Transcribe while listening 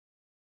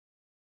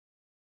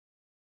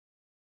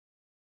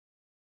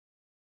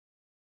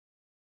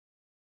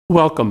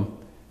Welcome.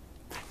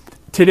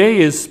 Today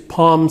is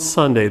Palm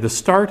Sunday, the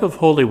start of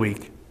Holy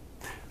Week.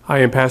 I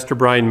am Pastor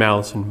Brian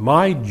Mallison.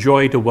 My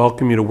joy to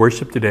welcome you to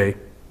worship today.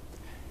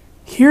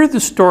 Hear the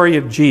story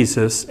of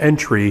Jesus'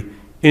 entry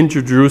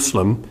into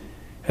Jerusalem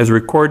as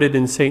recorded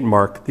in St.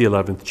 Mark, the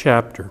 11th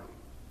chapter.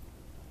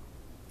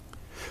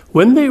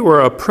 When they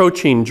were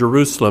approaching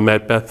Jerusalem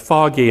at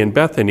Bethphage and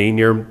Bethany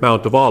near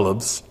Mount of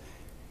Olives,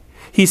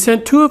 he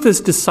sent two of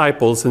his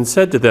disciples and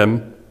said to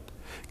them,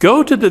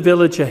 "Go to the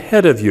village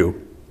ahead of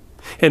you,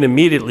 and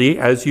immediately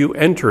as you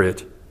enter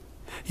it,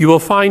 you will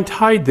find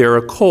tied there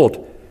a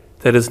colt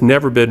that has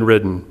never been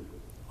ridden.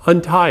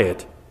 Untie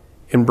it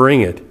and bring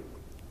it.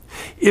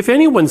 If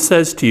anyone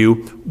says to you,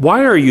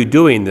 'Why are you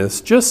doing this?'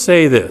 just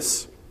say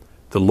this,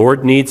 'The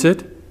Lord needs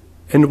it,'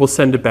 and will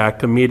send it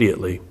back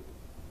immediately."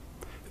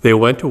 They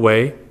went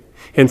away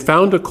and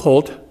found a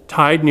colt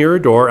tied near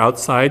a door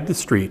outside the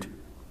street.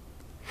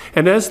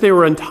 And as they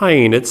were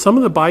untying it, some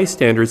of the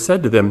bystanders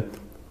said to them,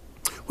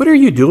 "What are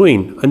you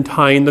doing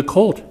untying the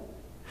colt?"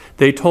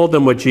 They told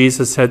them what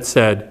Jesus had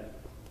said,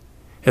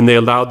 and they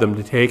allowed them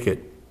to take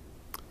it.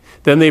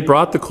 Then they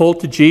brought the colt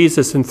to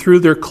Jesus and threw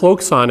their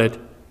cloaks on it,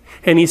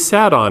 and he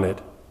sat on it.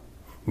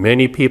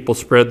 Many people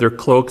spread their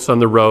cloaks on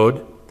the road,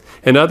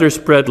 and others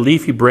spread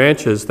leafy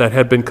branches that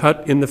had been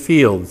cut in the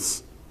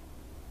fields.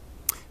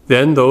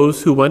 Then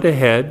those who went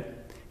ahead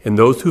and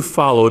those who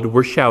followed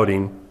were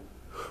shouting,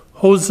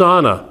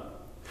 "Hosanna!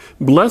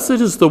 Blessed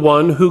is the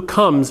one who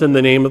comes in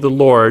the name of the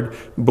Lord.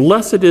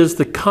 Blessed is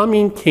the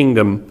coming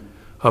kingdom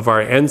of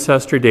our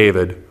ancestor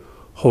David.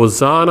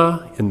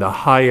 Hosanna in the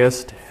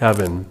highest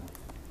heaven."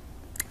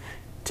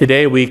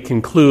 Today we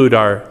conclude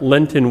our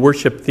Lenten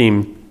worship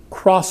theme,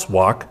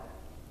 Crosswalk,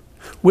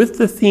 with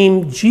the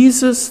theme,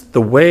 Jesus,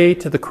 the way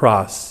to the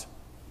cross.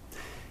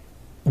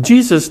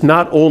 Jesus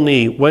not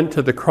only went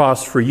to the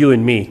cross for you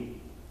and me,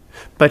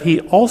 but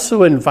he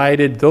also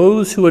invited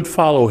those who would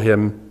follow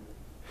him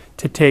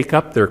to take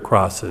up their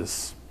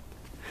crosses.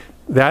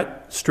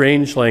 That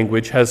strange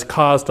language has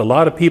caused a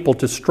lot of people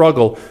to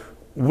struggle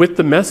with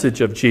the message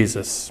of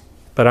Jesus,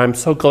 but I'm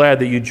so glad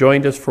that you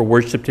joined us for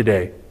worship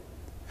today,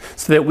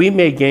 so that we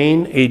may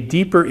gain a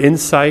deeper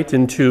insight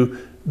into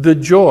the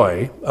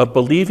joy of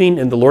believing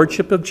in the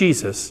Lordship of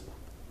Jesus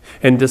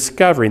and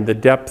discovering the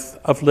depth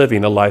of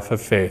living a life of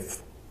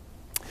faith.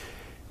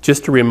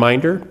 Just a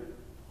reminder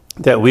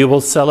that we will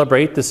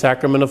celebrate the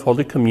sacrament of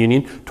Holy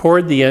Communion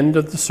toward the end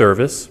of the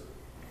service.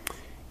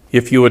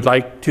 If you would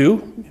like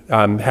to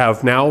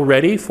have now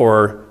ready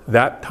for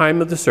that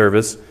time of the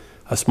service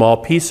a small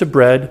piece of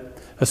bread,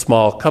 a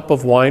small cup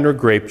of wine or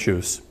grape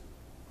juice.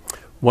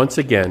 Once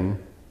again,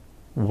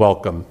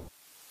 welcome.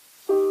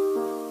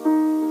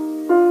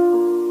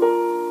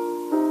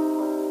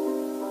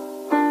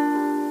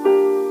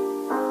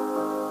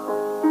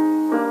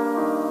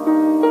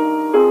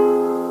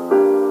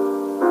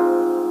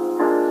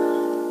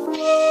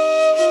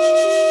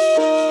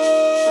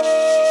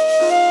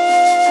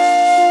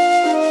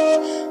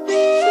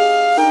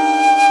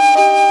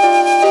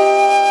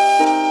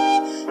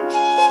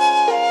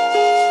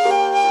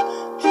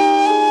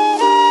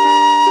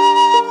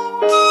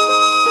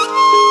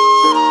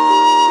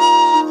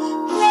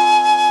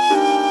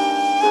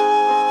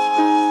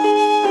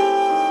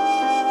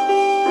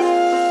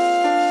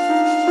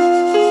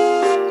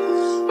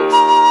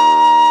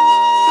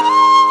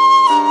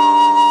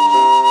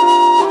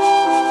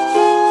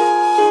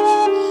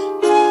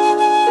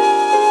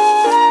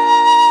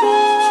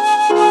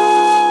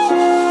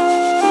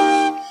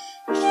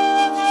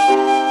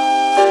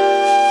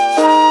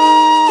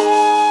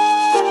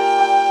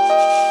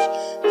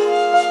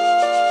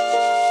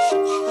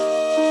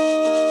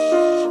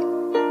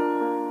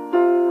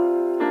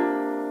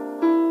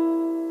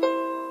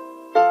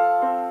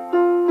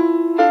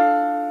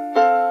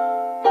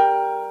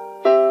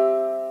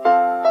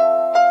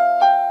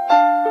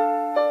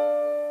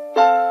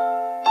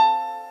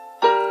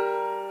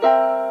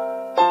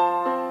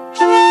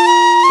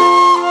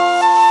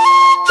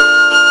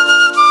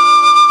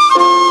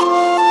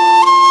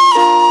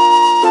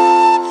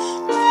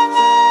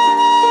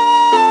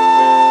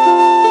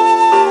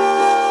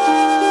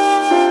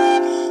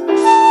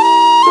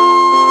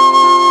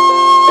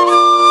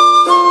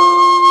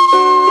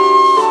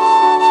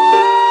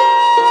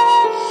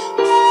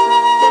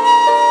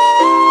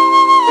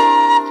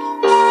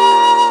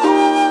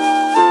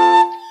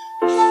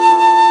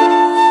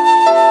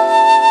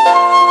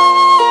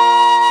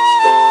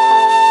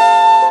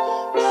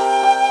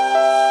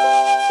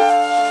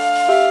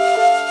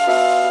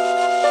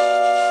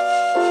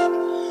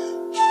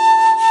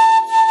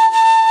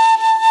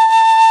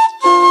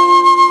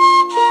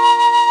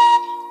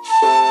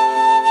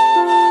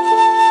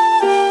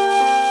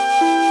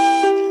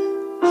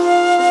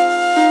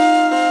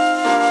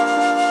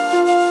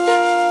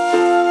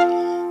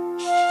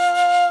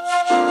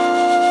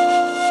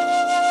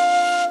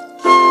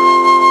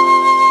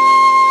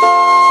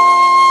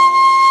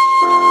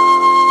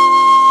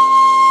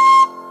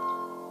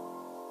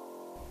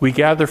 We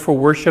gather for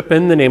worship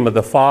in the name of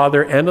the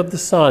Father, and of the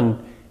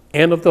Son,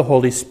 and of the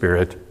Holy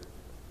Spirit.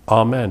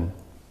 Amen.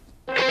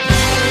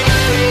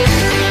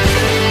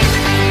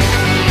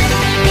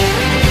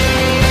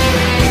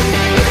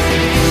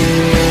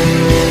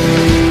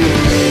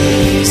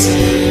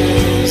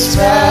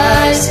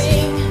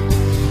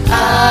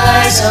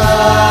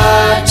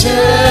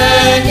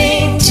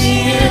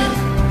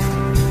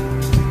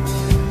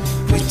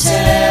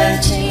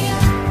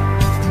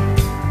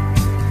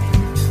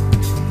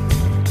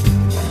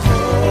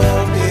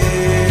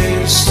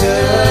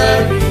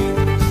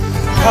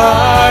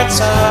 hearts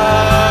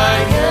are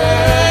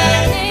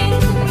yearning.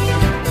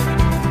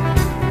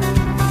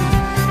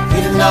 We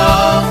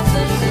long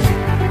for you,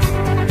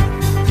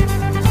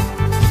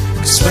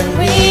 'cause when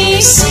we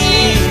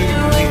see you,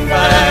 we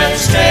find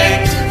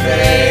strength to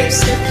face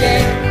the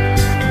day.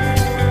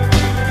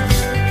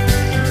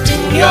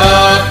 In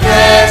your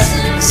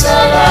presence,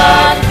 all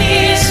our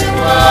fears are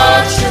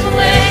washed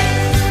away,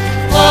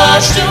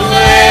 washed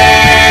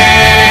away.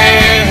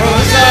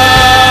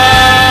 Hosanna,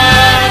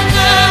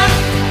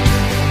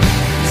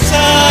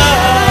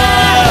 Hosanna,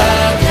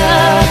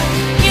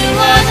 you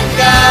are the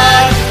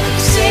God who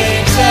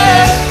saves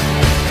us,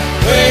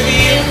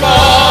 worthy of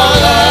all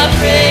our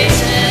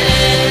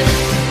praises.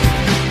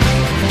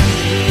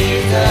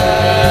 Hear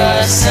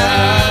the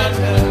sound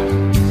of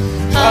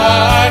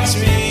hearts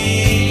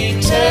returning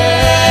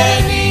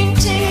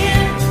to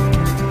you.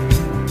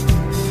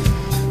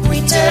 We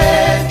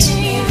turn to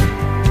you.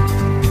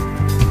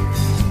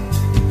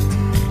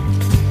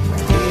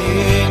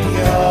 In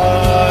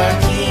your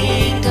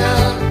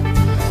kingdom,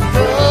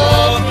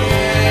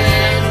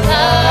 broken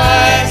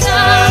lives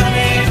are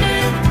made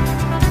new.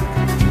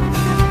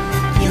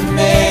 You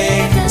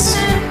make us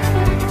new.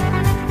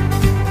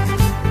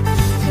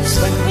 'Cause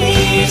when we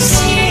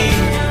see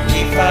you,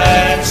 we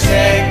find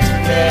strength to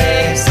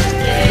face the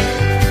day.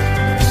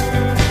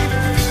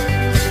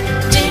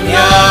 In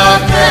your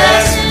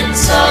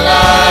presence, all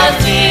our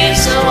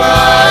fears are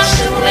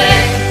washed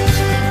away,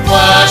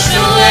 washed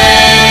away.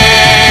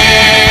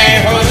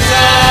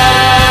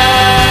 Hosanna,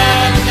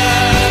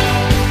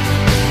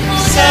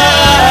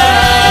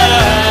 Hosanna,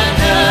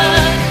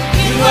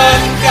 you are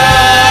the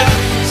God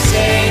who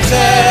saves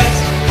us,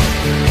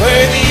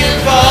 worthy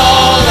of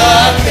all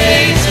our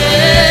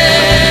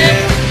praises.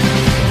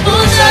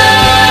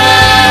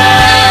 Hosanna,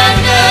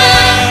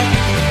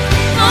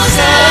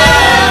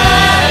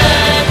 Hosanna,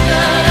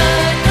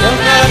 come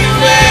have your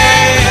way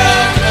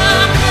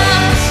among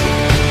us.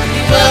 We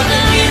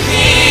welcome you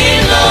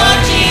here, Lord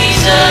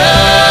Jesus.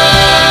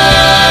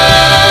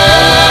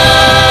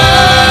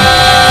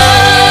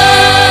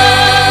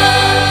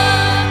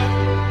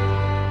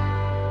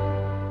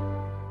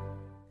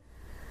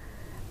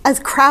 As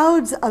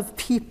crowds of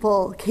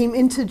people came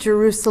into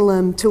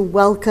Jerusalem to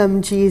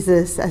welcome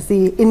Jesus as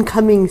the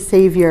incoming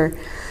Savior,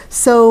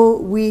 so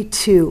we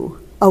too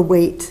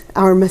await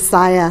our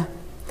Messiah.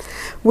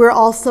 We're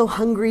also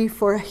hungry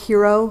for a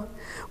hero.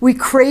 We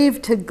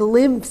crave to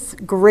glimpse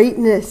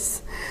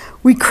greatness.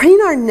 We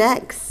crane our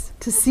necks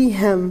to see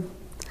him.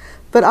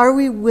 But are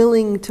we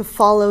willing to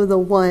follow the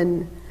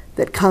one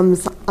that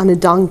comes on a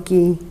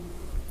donkey?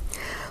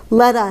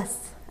 Let us,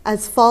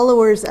 as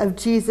followers of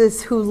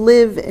Jesus who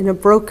live in a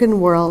broken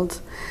world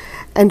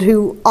and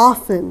who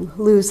often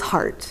lose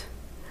heart,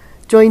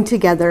 join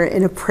together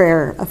in a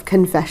prayer of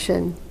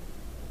confession.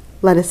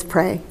 Let us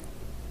pray.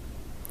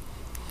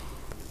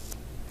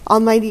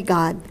 Almighty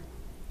God,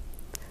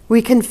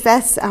 we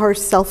confess our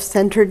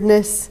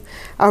self-centeredness,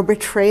 our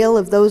betrayal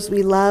of those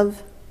we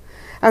love,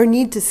 our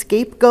need to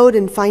scapegoat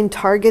and find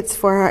targets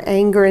for our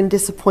anger and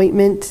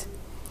disappointment.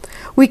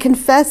 We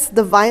confess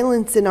the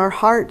violence in our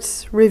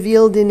hearts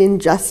revealed in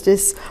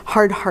injustice,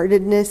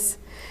 hard-heartedness,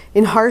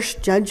 in harsh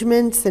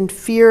judgments and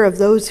fear of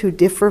those who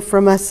differ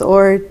from us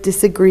or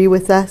disagree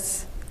with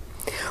us.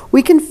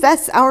 We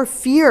confess our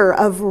fear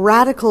of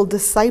radical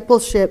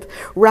discipleship,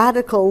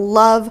 radical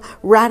love,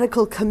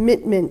 radical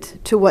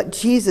commitment to what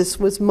Jesus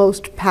was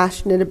most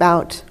passionate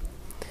about.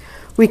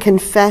 We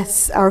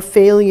confess our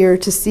failure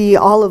to see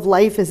all of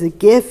life as a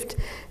gift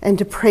and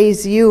to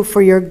praise you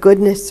for your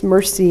goodness,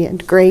 mercy,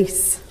 and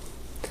grace.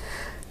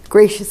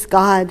 Gracious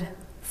God,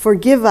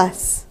 forgive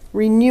us,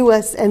 renew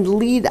us, and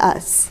lead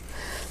us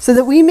so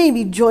that we may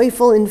be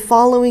joyful in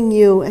following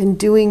you and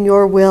doing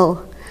your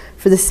will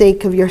for the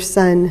sake of your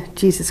Son,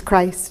 Jesus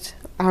Christ,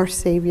 our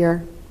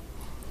Savior.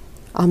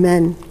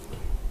 Amen.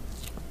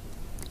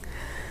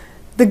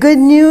 The good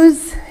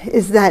news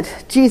is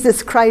that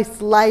Jesus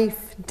Christ's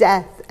life,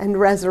 death, and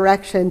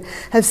resurrection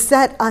have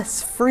set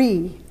us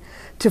free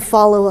to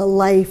follow a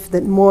life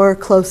that more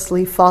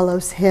closely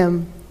follows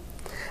him.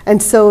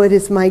 And so it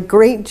is my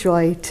great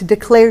joy to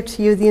declare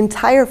to you the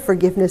entire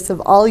forgiveness of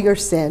all your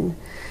sin.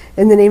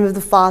 In the name of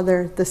the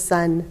Father, the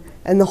Son,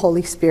 and the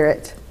Holy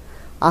Spirit.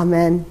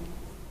 Amen.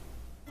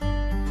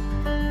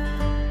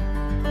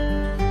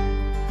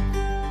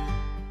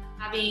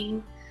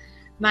 Having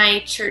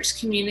my church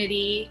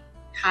community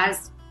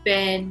has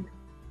been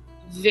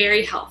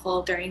very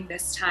helpful during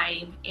this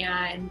time,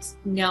 and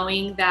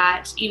knowing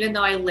that even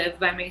though I live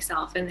by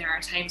myself and there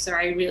are times where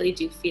I really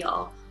do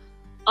feel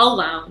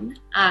alone,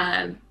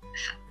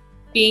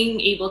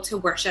 being able to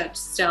worship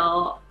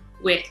still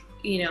with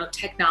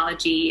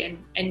technology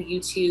and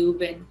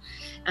YouTube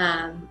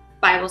and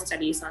Bible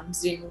studies on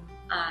Zoom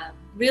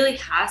really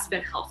has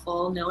been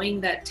helpful,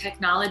 knowing that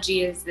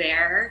technology is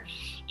there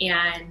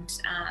and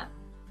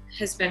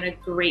has been a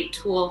great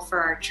tool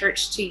for our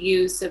church to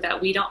use so that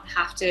we don't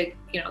have to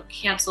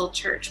cancel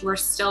church. We're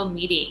still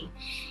meeting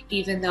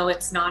even though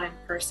it's not in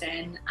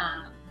person.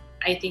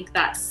 I think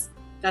that's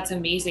that's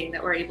amazing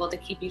that we're able to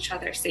keep each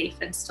other safe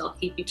and still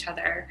keep each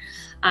other,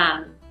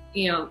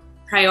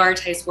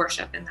 prioritize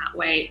worship in that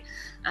way.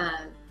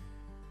 I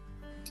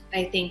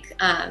think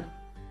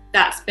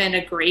that's been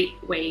a great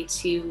way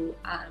to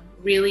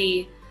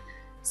really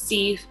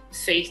see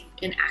faith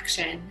in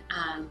action,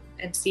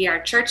 and see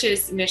our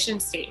church's mission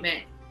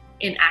statement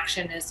in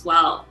action as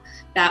well.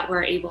 That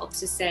we're able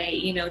to say,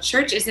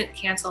 church isn't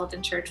canceled,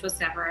 and church was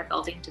never a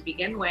building to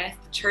begin with.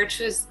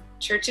 Church is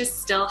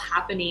still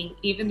happening,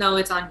 even though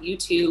it's on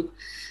YouTube.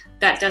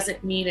 That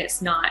doesn't mean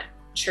it's not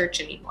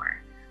church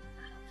anymore.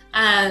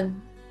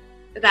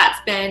 That's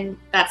been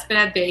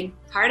a big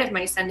part of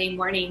my Sunday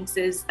mornings,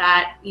 is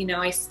that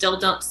I still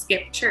don't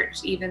skip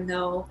church, even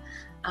though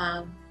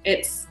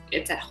it's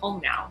at home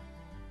now.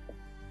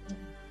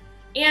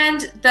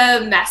 And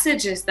the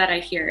messages that I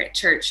hear at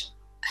church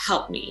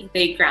help me.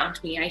 They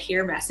ground me. I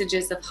hear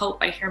messages of hope.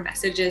 I hear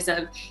messages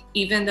of,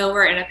 even though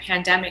we're in a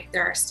pandemic,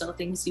 there are still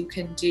things you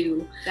can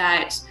do,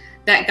 that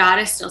God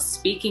is still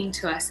speaking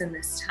to us in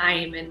this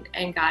time,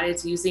 and God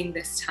is using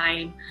this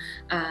time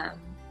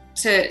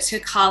to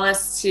call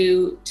us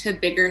to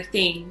bigger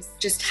things.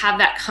 Just have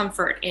that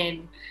comfort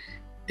in,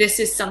 this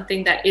is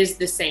something that is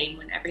the same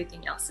when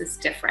everything else is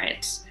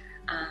different.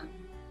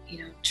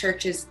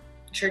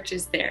 Church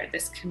is there.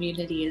 This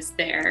community is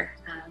there.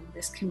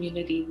 This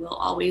community will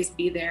always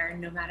be there,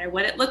 no matter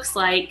what it looks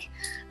like.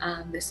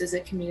 This is a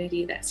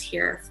community that's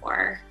here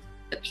for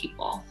the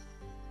people.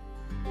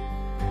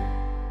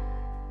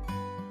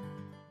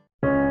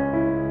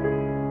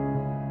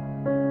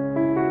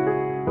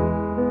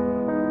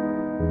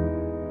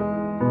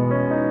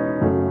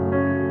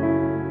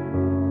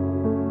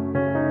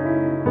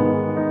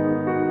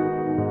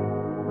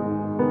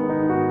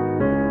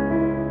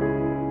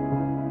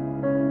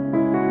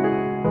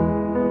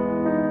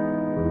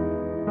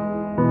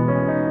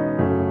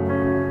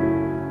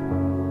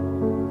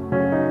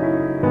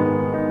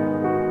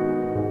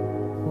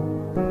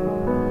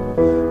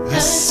 I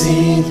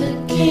see the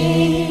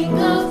King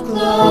of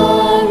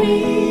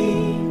Glory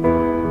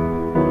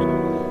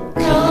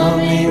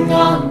coming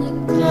on the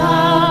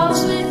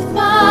clouds with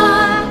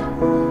fire.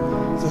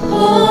 The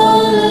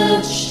whole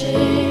earth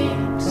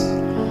shakes,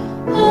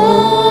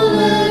 whole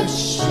earth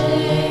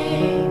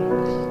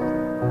shakes.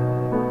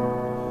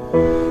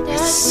 I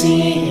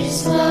see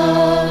His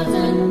love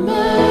and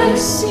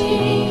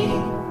mercy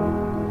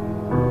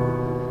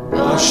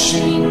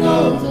washing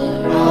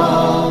over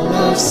all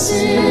of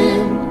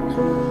sin.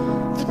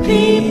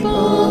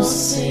 People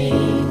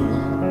sing,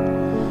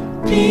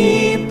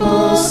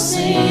 people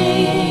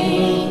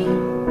sing.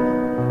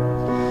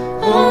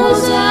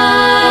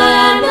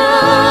 Hosanna,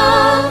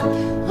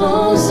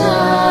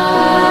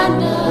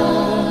 Hosanna,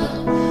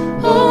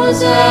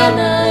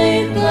 Hosanna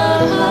in the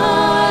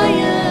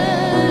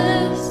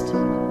highest.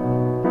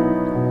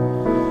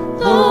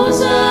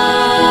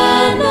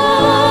 Hosanna,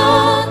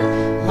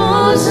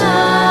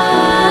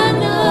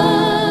 Hosanna,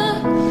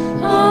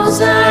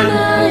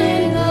 Hosanna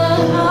in the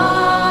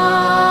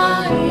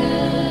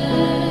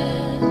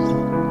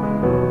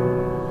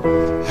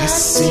I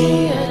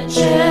see a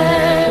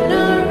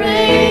generation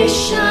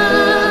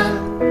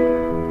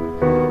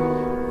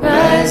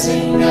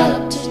rising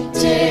up to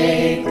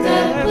take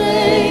their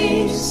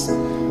place.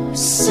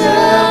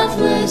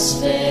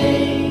 Selfless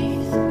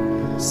faith,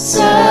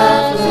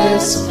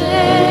 selfless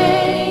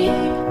faith.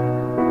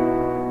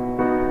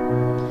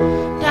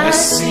 I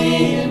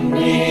see a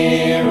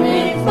near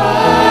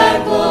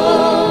revival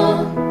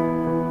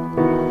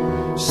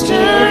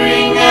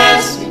stirring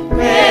as we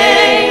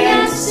pray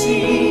and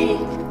seek.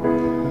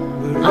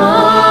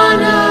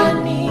 On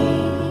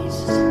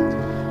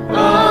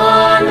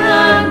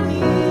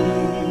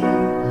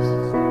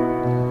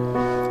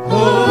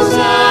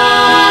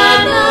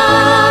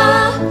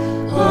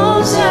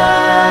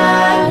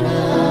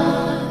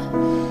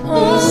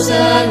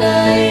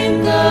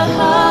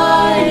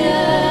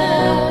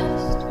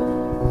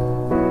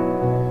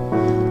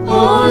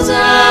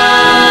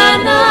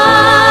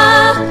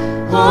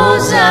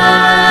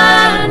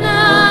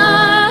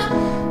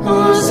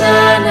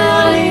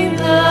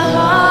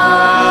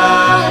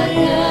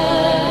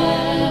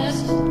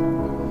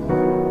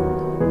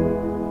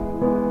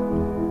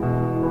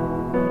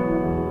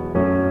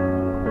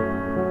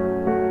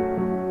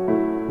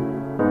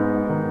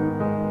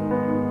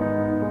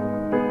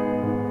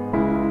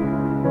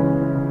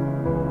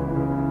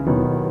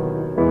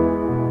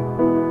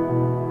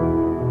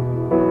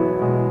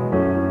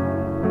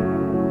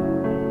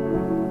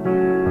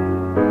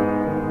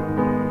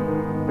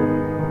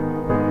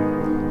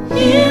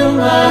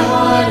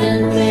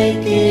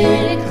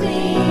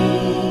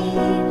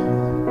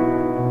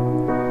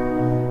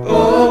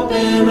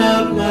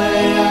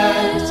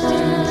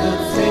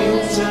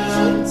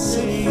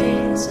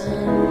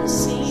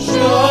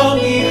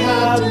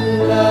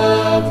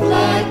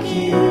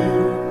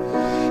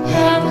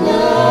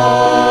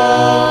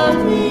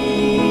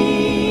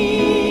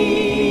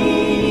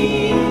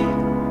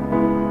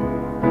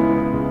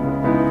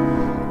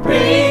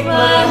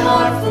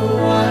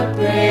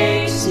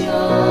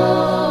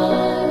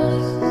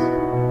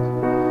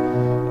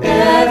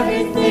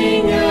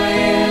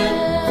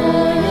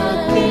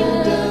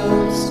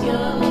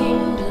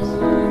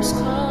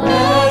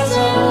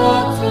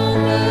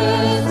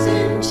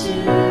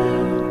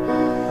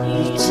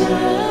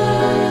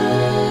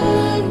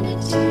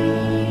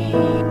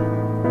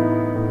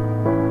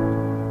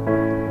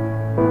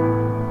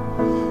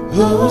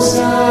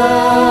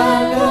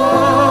Hosanna,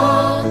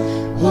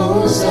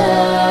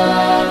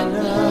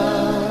 Hosanna,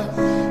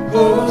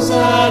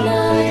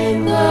 Hosanna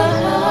in the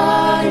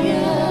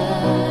highest.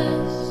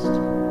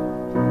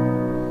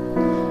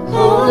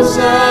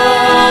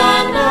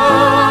 Hosanna,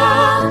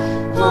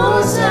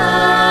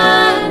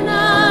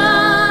 Hosanna,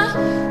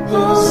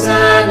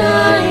 Hosanna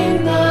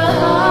in the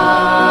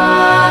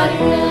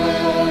highest.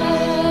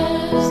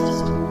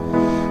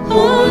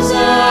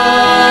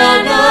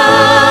 Hosanna,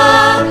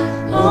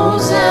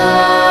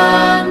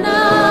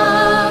 Hosanna,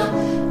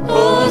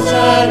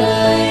 Hosanna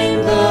in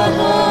the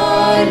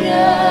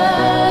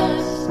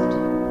highest.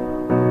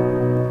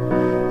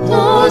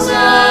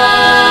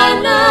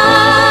 Hosanna,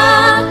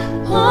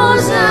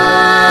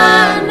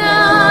 Hosanna,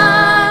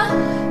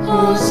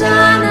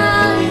 Hosanna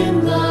in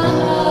the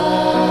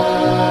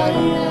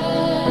highest.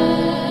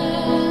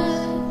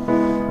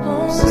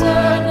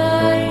 Hosanna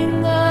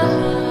in the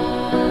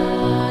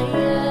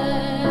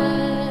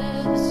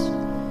highest.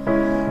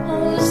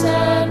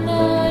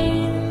 Hosanna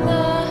in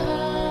the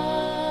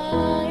highest.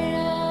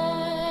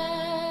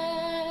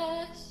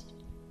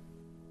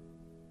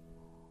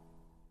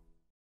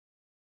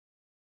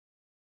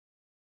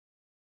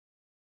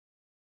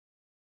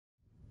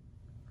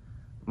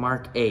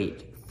 Mark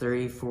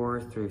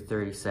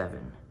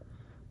 8:34-37.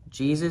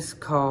 Jesus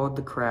called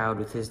the crowd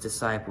with his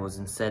disciples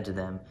and said to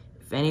them,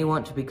 "If any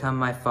want to become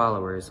my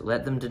followers,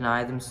 let them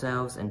deny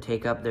themselves and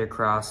take up their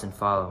cross and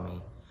follow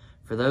me.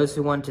 For those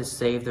who want to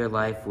save their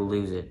life will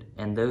lose it,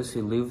 and those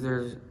who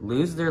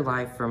lose their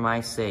life for my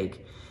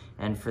sake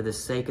and for the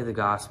sake of the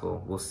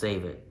gospel will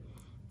save it.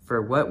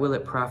 For what will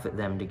it profit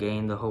them to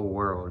gain the whole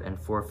world and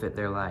forfeit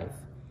their life?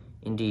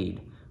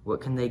 Indeed,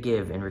 what can they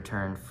give in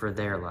return for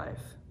their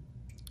life?"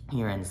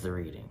 Here ends the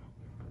reading.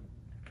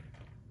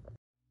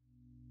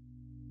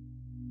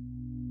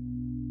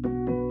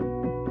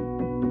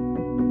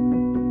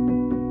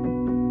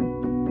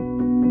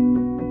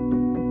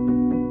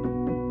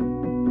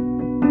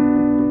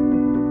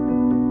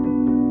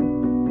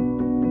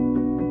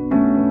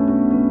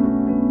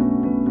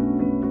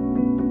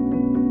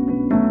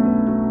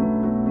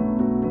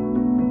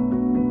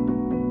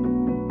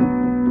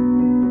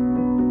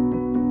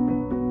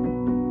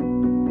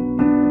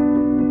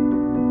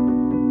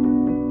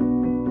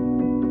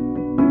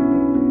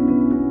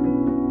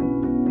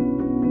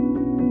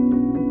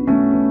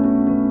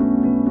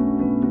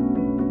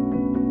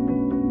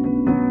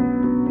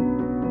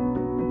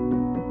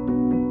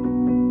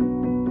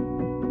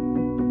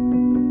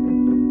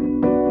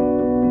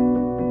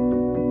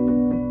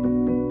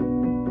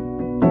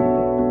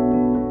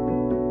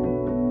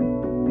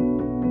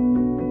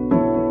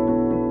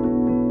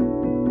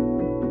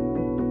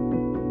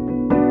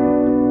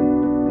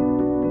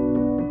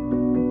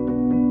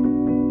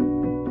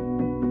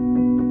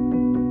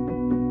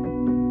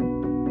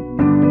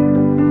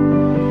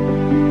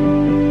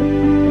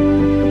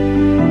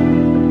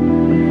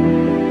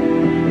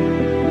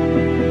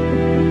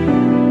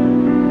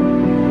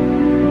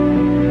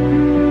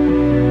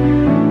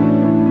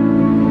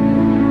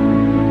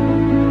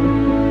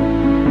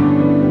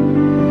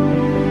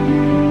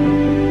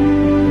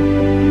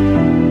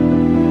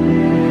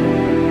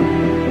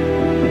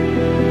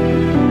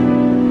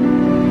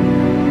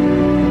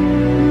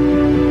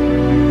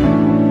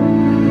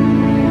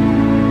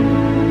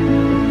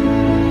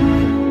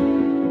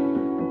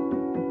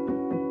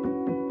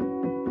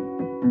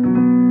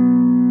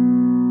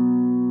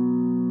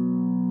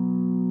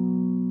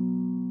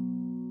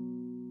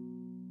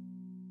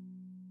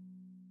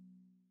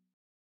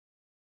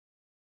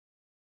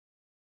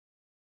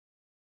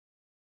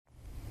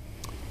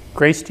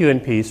 Grace to you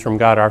and peace from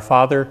God our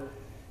Father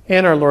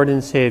and our Lord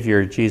and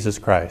Savior, Jesus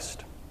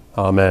Christ.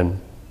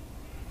 Amen.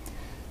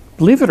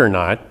 Believe it or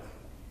not,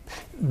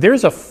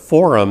 there's a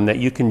forum that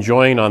you can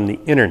join on the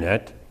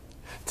internet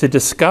to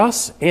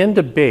discuss and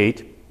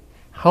debate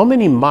how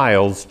many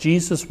miles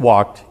Jesus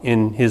walked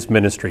in his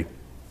ministry.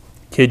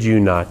 Kid you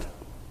not.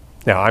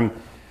 Now, I'm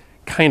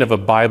kind of a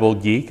Bible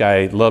geek.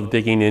 I love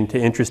digging into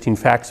interesting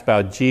facts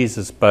about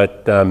Jesus,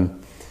 but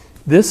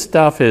this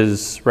stuff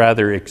is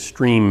rather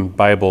extreme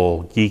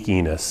Bible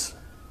geekiness.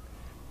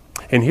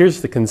 And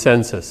here's the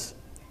consensus.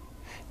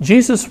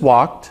 Jesus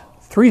walked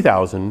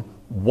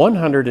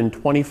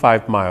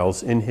 3,125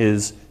 miles in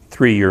his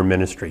 3-year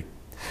ministry.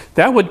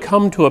 That would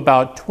come to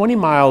about 20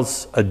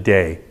 miles a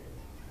day.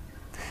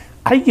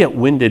 I get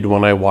winded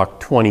when I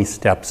walk 20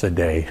 steps a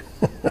day.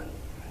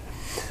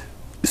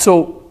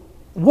 So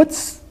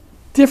what's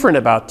different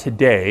about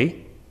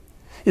today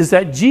is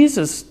that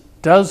Jesus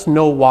does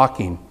no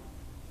walking.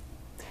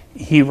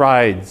 He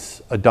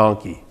rides a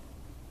donkey.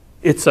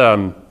 It's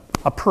a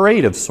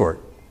parade of sort.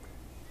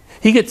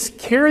 He gets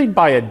carried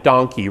by a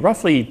donkey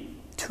roughly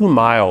 2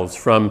 miles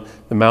from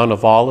the Mount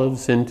of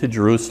Olives into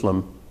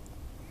Jerusalem.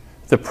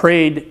 The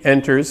parade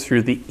enters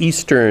through the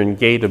eastern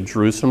gate of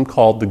Jerusalem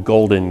called the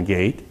Golden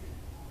Gate.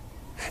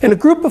 And a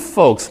group of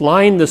folks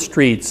line the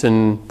streets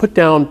and put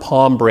down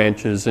palm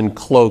branches and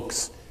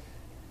cloaks,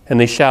 and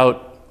they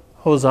shout,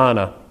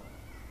 "Hosanna."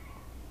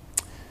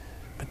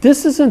 But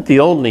this isn't the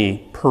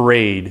only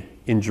parade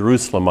in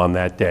Jerusalem on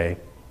that day.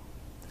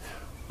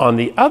 On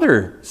the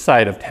other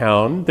side of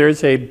town,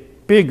 there's a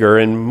bigger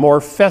and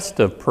more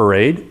festive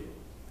parade.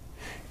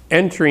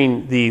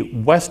 Entering the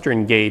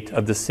western gate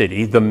of the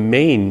city, the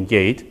main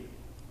gate,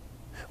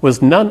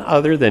 was none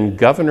other than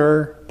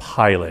Governor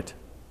Pilate,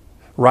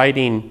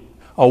 riding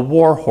a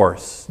war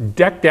horse,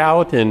 decked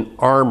out in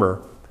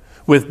armor,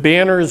 with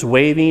banners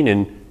waving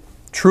and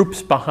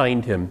troops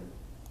behind him.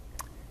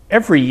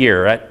 Every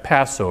year at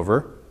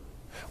Passover,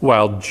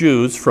 while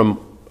Jews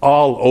from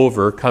all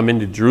over come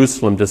into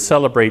Jerusalem to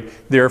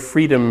celebrate their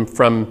freedom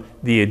from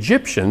the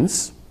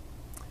Egyptians,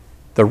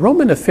 the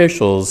Roman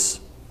officials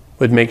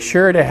would make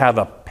sure to have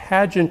a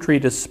pageantry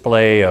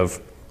display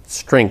of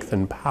strength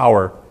and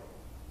power.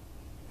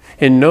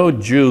 And no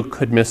Jew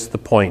could miss the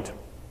point.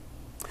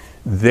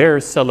 Their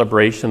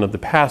celebration of the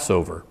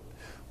Passover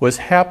was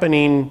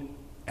happening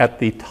at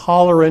the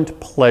tolerant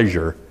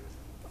pleasure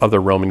of the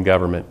Roman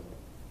government.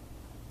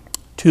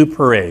 2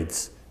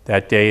 parades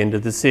that day into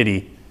the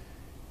city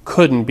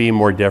couldn't be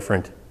more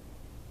different.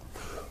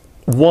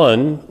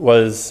 One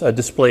was a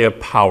display of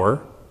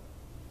power,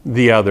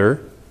 the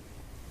other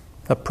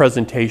a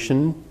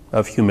presentation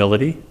of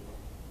humility.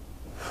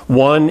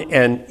 One,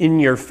 an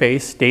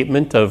in-your-face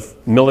statement of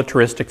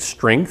militaristic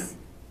strength.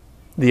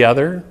 The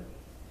other,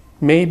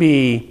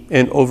 maybe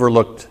an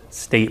overlooked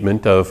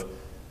statement of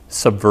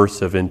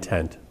subversive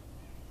intent.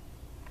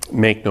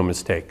 Make no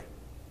mistake.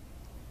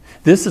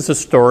 This is a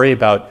story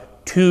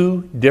about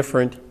 2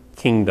 different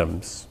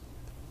kingdoms.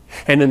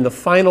 And in the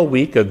final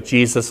week of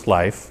Jesus'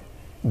 life,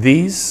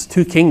 these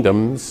 2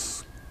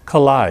 kingdoms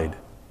collide.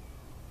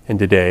 And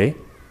today,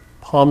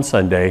 Palm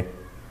Sunday,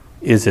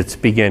 is its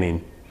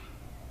beginning.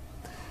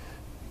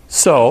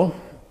 So,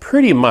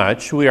 pretty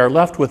much, we are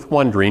left with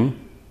wondering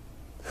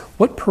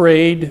what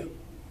parade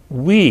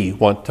we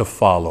want to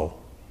follow.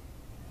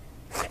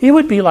 It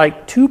would be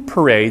like 2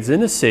 parades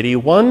in a city,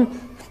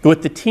 one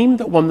with the team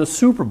that won the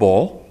Super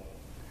Bowl,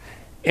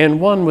 and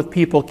one with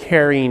people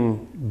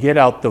carrying "Get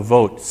Out the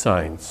Vote"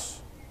 signs.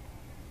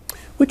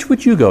 Which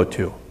would you go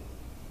to?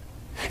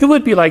 It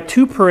would be like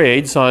 2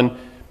 parades on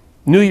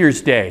New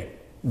Year's Day,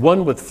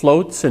 one with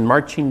floats and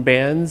marching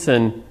bands,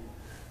 and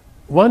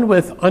one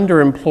with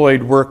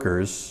underemployed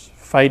workers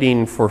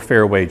fighting for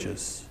fair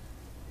wages.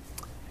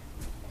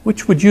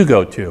 Which would you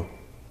go to?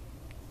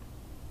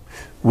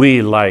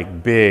 We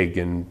like big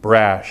and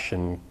brash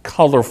and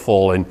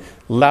colorful and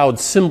loud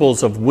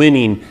symbols of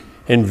winning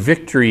and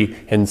victory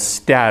and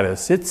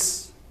status.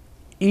 It's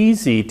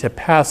easy to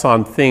pass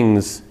on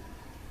things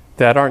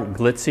that aren't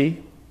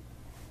glitzy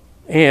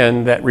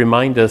and that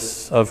remind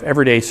us of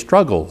everyday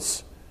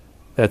struggles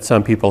that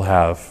some people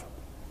have.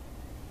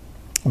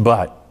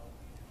 But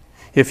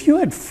if you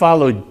had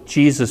followed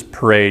Jesus'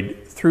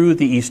 parade through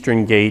the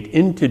Eastern Gate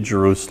into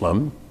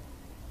Jerusalem,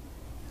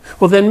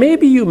 well, then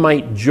maybe you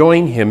might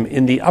join him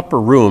in the upper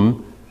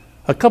room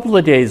a couple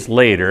of days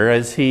later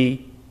as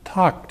he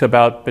talked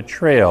about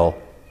betrayal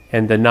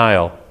and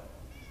denial.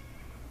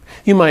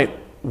 You might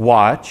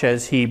watch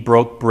as he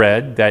broke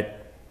bread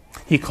that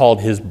he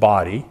called his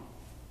body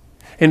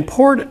and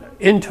poured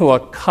into a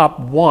cup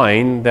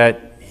wine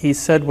that he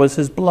said was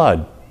his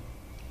blood.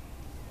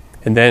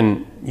 And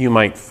then you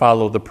might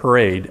follow the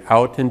parade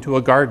out into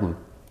a garden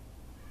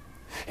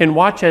and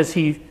watch as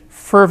he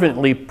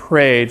fervently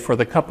prayed for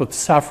the cup of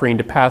suffering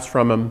to pass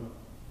from him,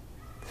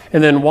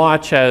 and then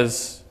watch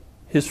as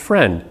his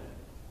friend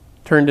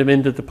turned him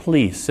into the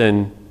police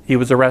and he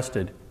was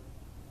arrested.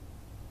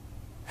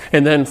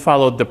 And then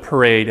followed the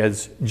parade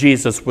as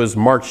Jesus was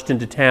marched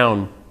into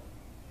town,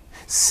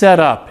 set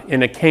up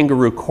in a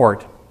kangaroo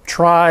court,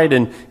 tried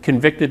and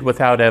convicted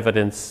without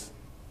evidence,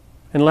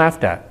 and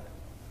laughed at,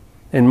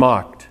 and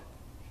mocked,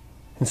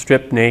 and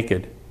stripped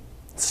naked,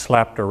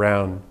 slapped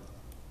around,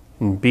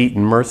 and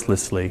beaten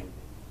mercilessly.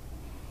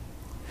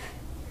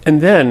 And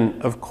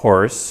then, of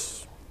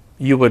course,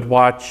 you would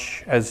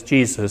watch as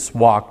Jesus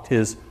walked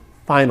his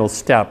final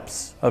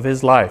steps of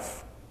his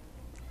life.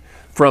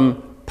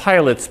 From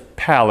Pilate's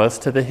palace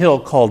to the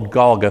hill called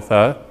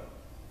Golgotha,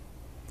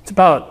 it's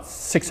about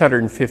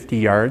 650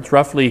 yards,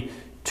 roughly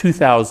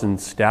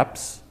 2,000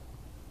 steps.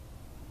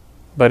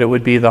 But it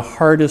would be the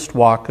hardest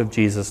walk of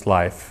Jesus'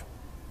 life.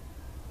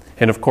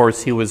 And of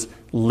course, he was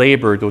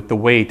labored with the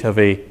weight of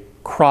a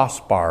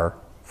crossbar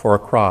for a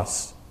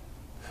cross,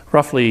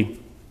 roughly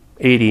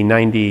 80,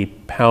 90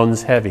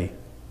 pounds heavy.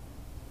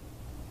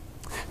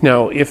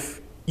 Now, if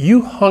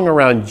you hung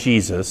around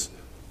Jesus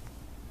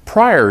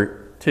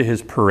prior to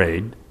his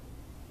parade,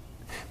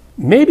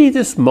 maybe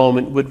this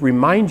moment would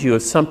remind you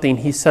of something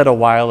he said a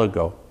while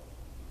ago.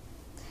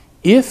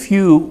 If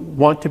you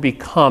want to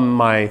become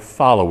my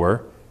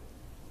follower,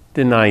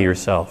 deny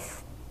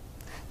yourself.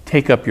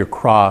 Take up your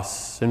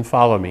cross and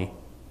follow me.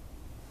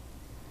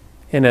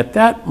 And at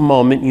that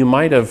moment, you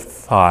might have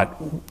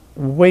thought,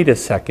 wait a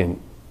second,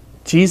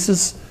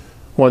 Jesus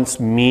wants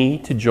me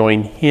to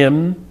join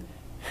him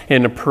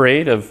in a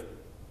parade of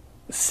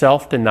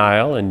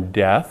self-denial and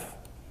death?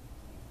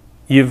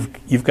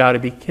 You've got to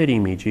be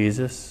kidding me,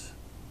 Jesus.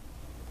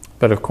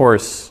 But of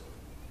course,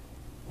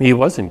 he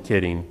wasn't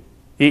kidding.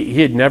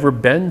 He had never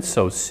been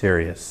so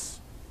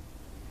serious.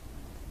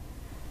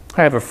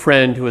 I have a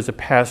friend who is a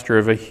pastor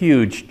of a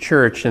huge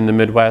church in the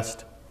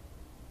Midwest,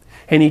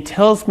 and he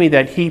tells me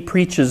that he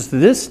preaches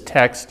this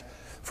text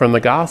from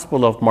the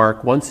Gospel of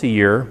Mark once a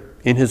year,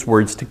 in his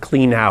words, to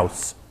clean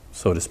house,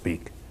 so to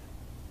speak.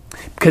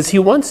 Because he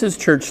wants his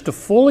church to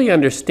fully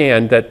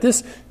understand that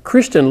this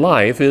Christian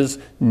life is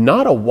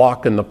not a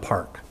walk in the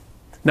park,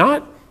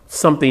 not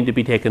something to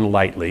be taken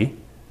lightly,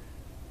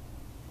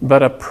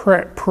 but a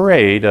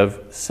parade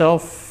of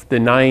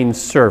self-denying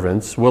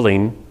servants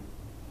willing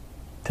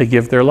to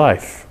give their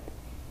life.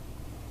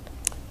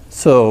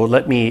 So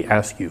let me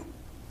ask you,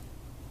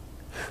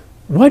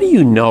 what do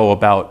you know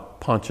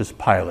about Pontius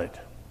Pilate?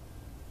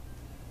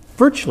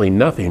 Virtually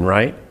nothing,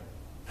 right?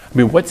 I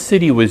mean, what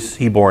city was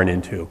he born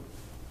into?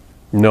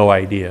 No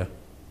idea.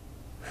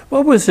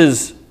 What was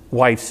his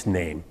wife's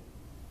name?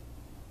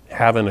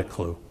 Haven't a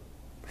clue.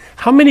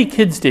 How many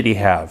kids did he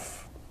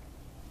have?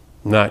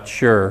 Not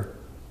sure.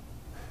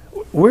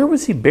 Where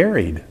was he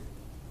buried?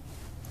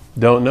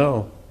 Don't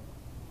know.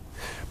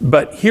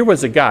 But here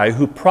was a guy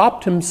who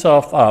propped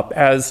himself up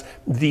as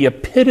the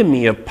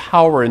epitome of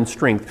power and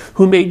strength,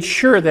 who made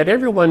sure that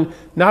everyone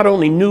not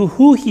only knew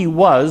who he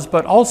was,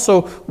 but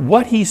also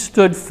what he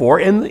stood for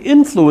and the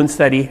influence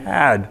that he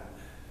had.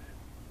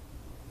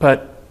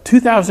 But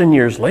 2,000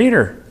 years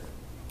later,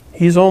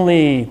 he's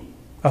only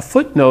a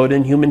footnote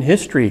in human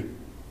history.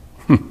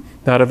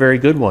 Not a very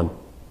good one.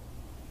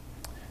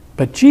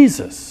 But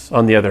Jesus,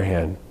 on the other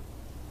hand,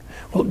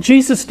 well,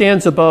 Jesus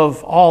stands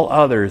above all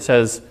others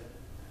as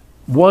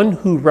one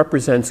who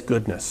represents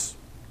goodness,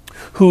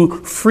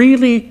 who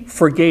freely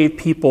forgave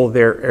people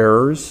their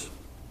errors,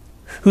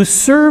 who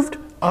served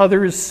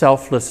others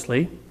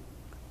selflessly,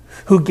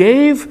 who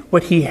gave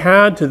what he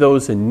had to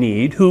those in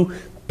need, who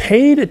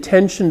paid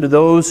attention to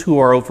those who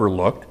are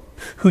overlooked,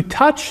 who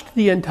touched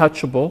the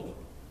untouchable,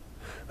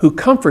 who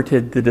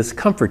comforted the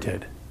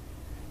discomforted,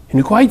 and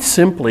who quite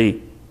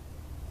simply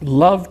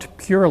loved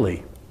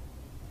purely.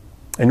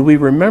 And we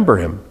remember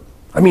him.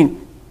 I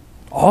mean,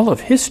 all of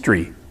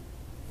history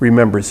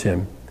remembers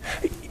him.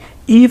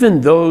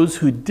 Even those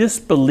who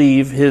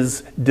disbelieve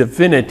his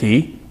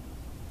divinity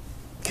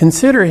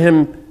consider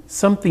him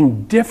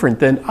something different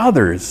than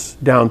others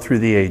down through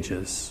the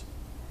ages.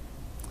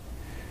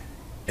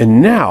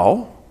 And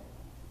now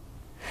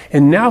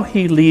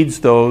he leads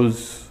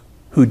those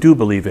who do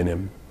believe in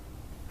him,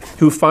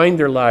 who find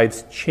their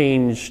lives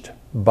changed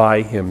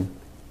by him.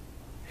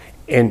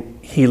 And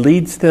he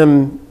leads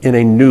them in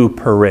a new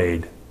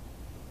parade.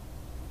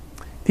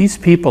 These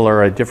people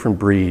are a different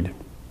breed.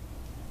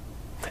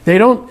 They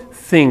don't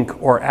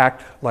think or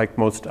act like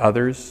most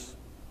others.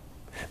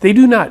 They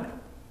do not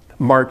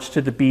march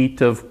to the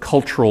beat of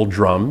cultural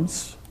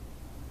drums.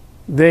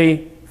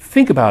 They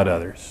think about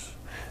others,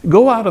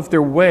 go out of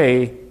their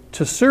way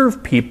to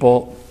serve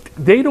people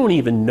they don't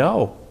even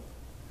know.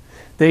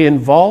 They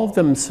involve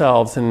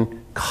themselves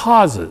in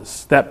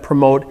causes that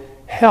promote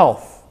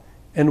health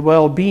and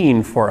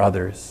well-being for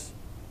others.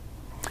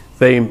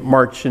 They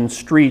march in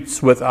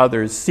streets with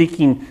others,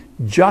 seeking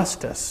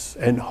justice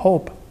and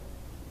hope.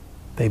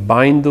 They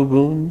bind the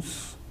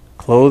wounds,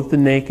 clothe the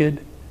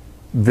naked,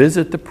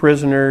 visit the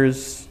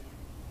prisoners,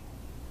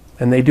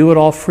 and they do it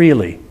all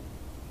freely.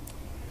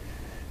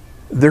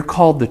 They're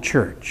called the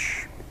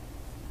church.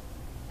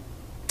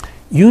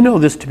 You know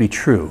this to be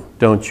true,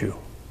 don't you?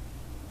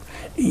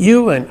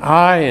 You and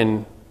I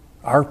and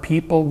our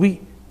people, we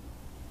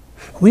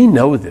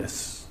know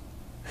this.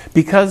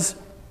 Because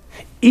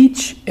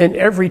each and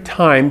every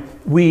time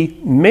we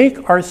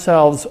make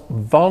ourselves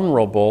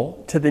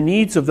vulnerable to the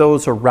needs of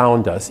those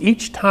around us,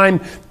 each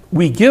time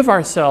we give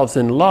ourselves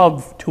in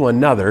love to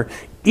another,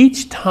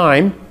 each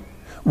time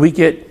we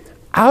get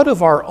out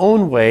of our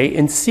own way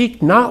and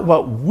seek not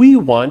what we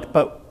want,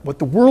 but what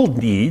the world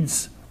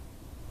needs,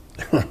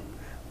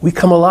 we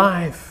come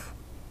alive.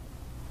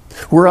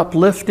 We're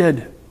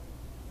uplifted.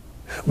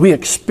 We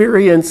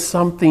experience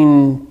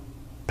something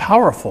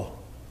powerful.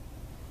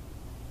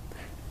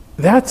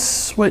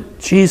 That's what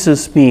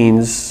Jesus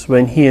means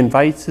when he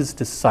invites his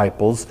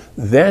disciples,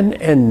 then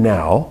and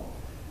now,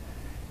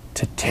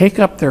 to take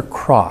up their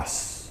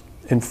cross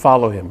and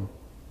follow him.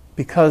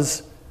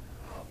 Because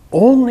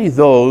only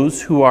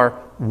those who are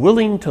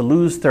willing to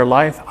lose their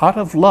life out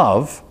of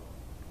love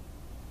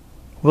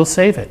will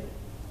save it.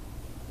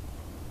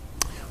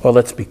 Well,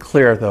 let's be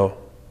clear, though.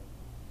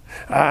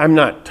 I'm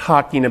not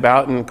talking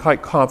about, and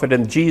quite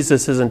confident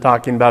Jesus isn't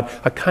talking about,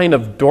 a kind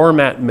of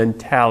doormat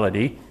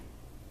mentality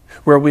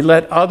where we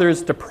let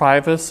others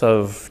deprive us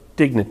of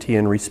dignity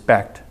and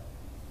respect.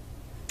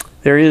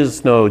 There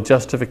is no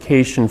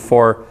justification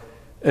for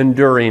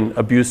enduring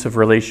abusive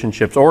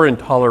relationships or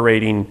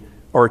tolerating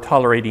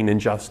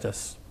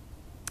injustice.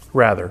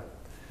 Rather,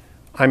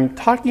 I'm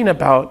talking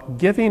about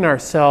giving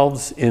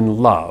ourselves in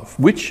love,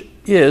 which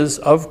is,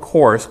 of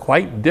course,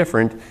 quite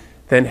different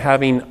than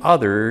having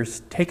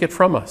others take it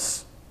from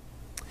us.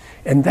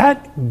 And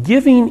that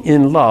giving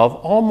in love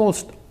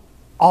almost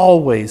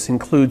always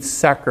includes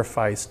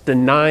sacrifice,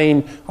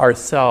 denying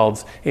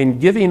ourselves, and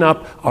giving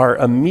up our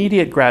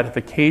immediate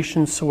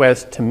gratification so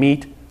as to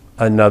meet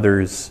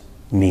another's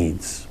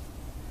needs.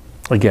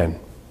 Again,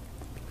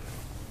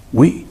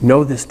 we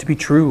know this to be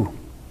true.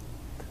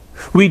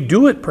 We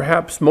do it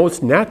perhaps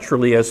most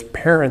naturally as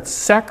parents,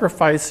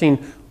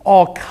 sacrificing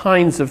all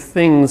kinds of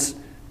things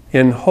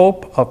in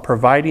hope of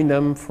providing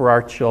them for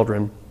our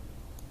children.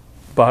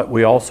 But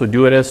we also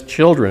do it as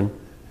children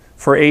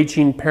for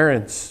aging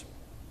parents,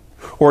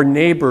 or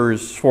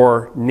neighbors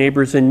for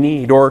neighbors in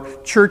need, or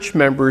church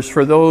members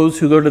for those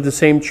who go to the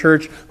same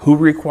church who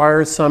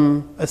require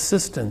some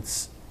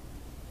assistance.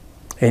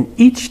 And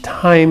each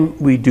time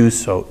we do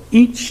so,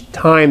 each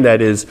time,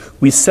 that is,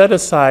 we set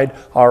aside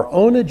our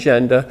own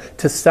agenda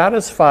to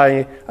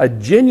satisfy a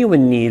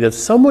genuine need of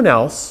someone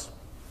else,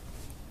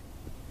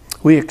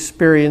 we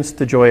experience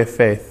the joy of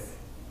faith.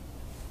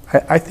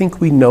 I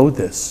think we know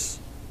this.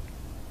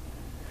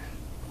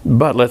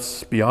 But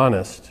let's be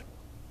honest,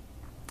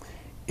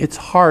 it's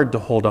hard to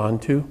hold on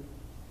to.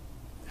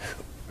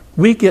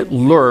 We get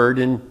lured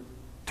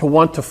to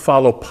want to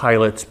follow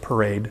Pilate's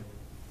parade.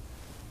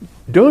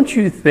 Don't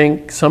you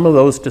think some of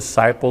those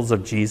disciples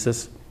of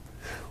Jesus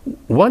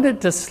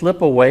wanted to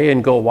slip away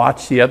and go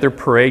watch the other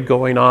parade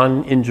going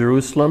on in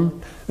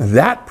Jerusalem?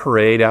 That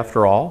parade,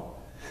 after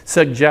all,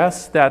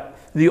 suggests that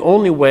the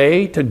only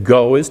way to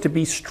go is to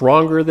be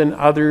stronger than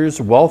others,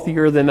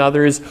 wealthier than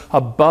others,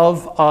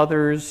 above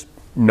others,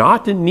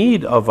 not in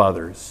need of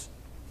others,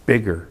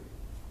 bigger,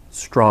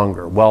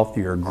 stronger,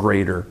 wealthier,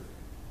 greater.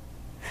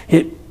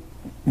 It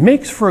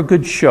makes for a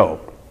good show.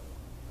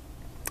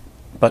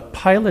 But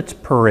Pilate's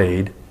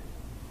parade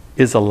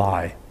is a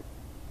lie.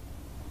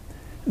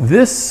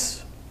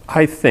 This,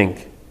 I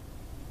think,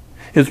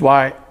 is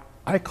why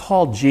I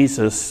call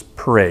Jesus'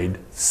 parade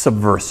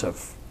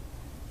subversive.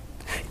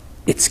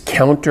 It's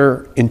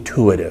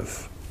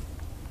counterintuitive.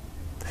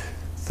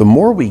 The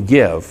more we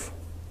give,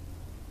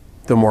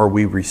 the more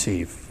we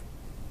receive.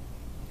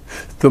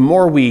 The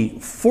more we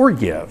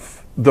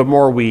forgive, the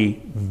more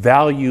we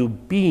value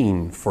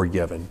being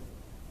forgiven.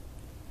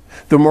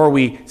 The more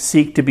we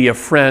seek to be a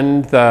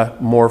friend, the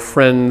more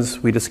friends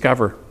we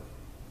discover.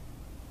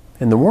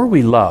 And the more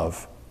we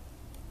love,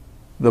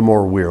 the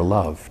more we're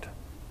loved.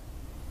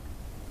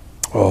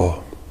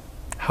 Oh,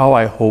 how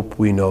I hope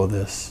we know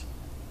this.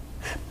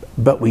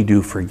 But we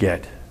do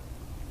forget.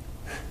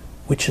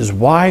 Which is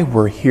why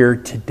we're here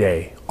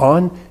today,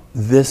 on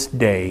this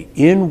day,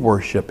 in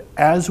worship,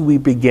 as we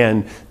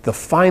begin the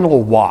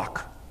final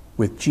walk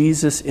with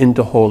Jesus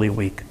into Holy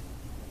Week.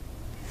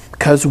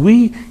 Because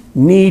we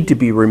need to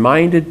be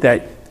reminded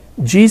that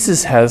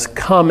Jesus has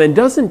come and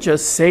doesn't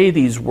just say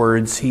these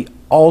words, he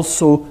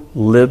also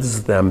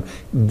lives them,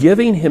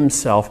 giving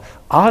himself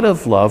out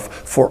of love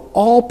for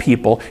all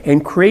people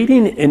and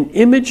creating an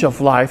image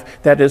of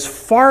life that is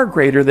far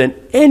greater than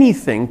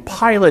anything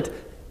Pilate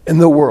in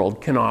the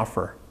world can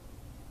offer.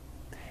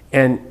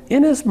 And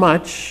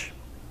inasmuch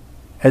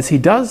as he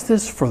does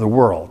this for the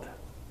world,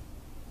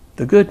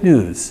 the good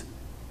news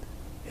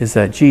is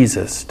that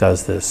Jesus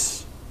does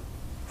this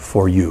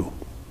for you.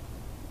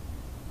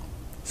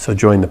 So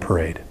join the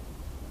parade.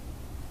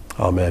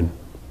 Amen.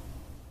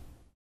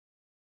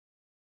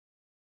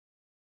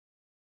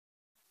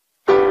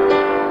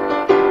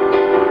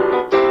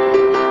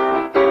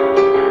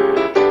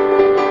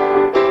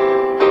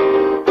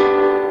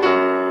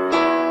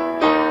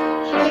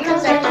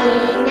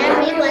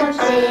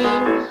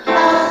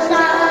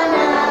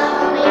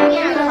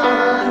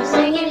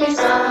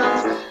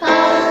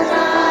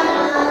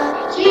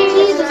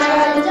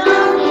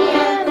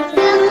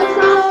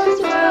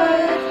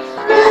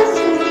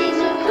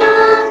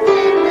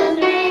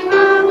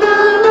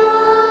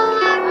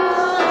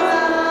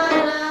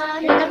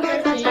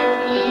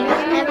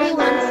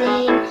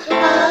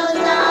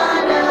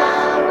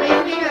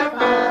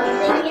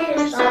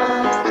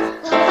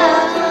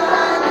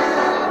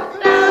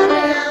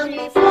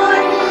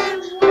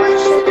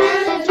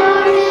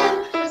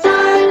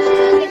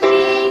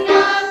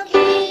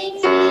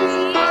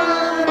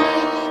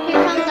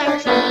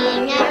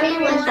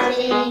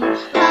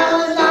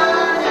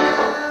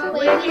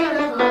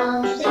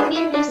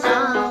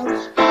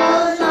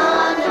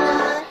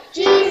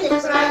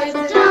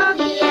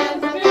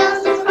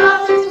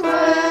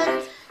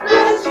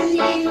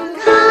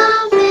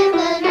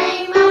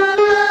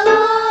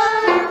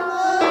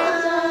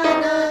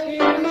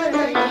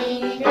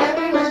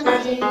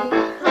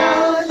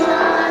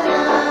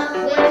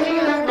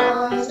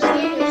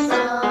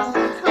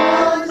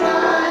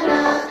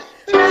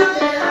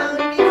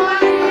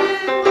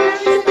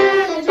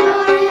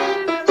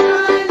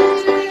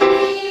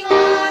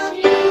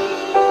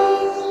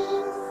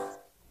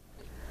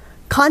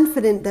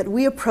 Confident that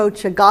we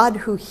approach a God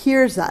who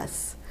hears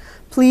us,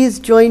 please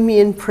join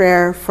me in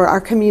prayer for our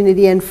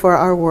community and for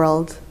our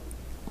world.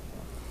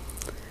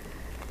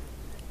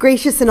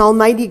 Gracious and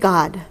almighty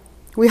God,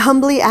 we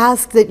humbly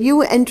ask that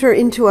you enter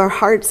into our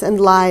hearts and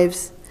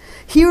lives.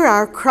 Hear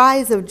our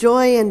cries of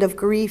joy and of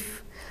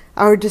grief,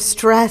 our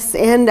distress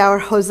and our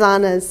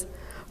hosannas.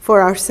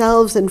 for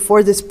ourselves and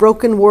for this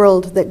broken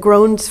world that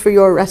groans for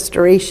your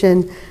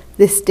restoration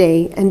this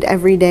day and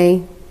every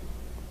day.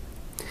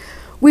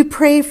 We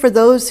pray for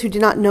those who do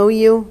not know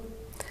you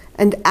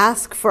and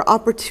ask for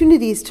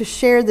opportunities to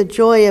share the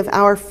joy of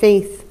our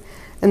faith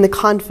and the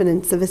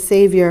confidence of a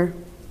Savior.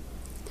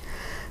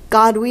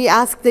 God, we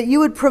ask that you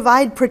would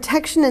provide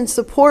protection and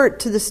support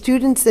to the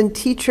students and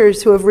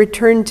teachers who have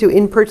returned to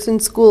in-person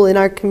school in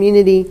our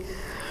community.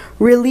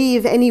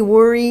 Relieve any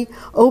worry,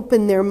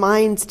 open their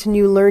minds to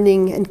new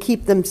learning, and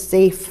keep them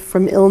safe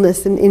from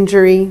illness and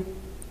injury.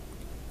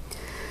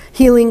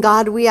 Healing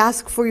God, we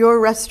ask for your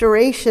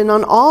restoration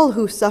on all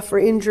who suffer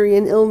injury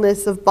and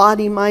illness of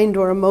body, mind,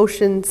 or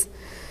emotions.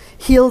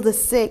 Heal the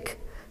sick,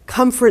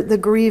 comfort the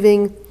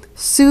grieving,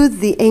 soothe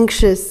the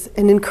anxious,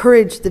 and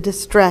encourage the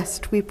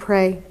distressed, we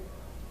pray.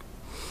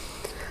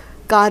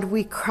 God,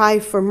 we cry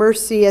for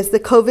mercy as the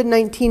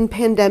COVID-19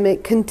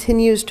 pandemic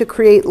continues to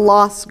create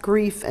loss,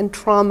 grief, and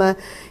trauma,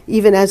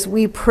 even as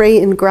we pray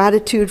in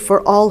gratitude for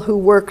all who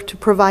work to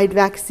provide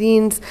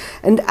vaccines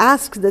and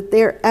ask that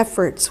their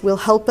efforts will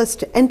help us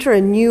to enter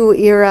a new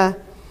era.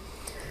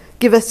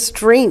 Give us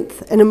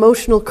strength and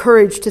emotional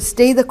courage to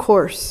stay the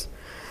course,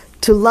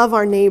 to love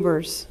our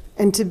neighbors,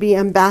 and to be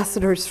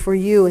ambassadors for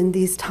you in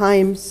these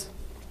times.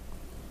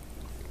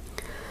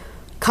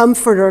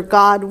 Comforter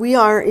God, we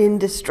are in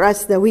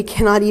distress that we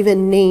cannot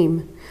even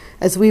name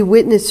as we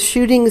witness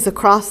shootings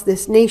across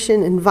this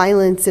nation and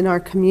violence in our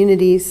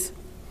communities.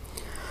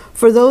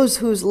 For those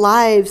whose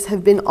lives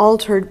have been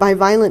altered by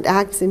violent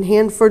acts in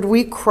Hanford,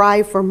 we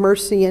cry for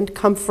mercy and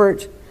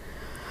comfort.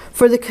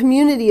 For the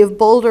community of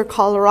Boulder,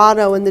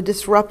 Colorado, and the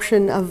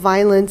disruption of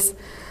violence,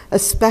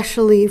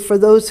 especially for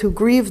those who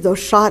grieve those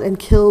shot and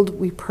killed,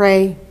 we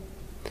pray.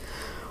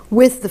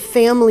 With the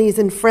families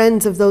and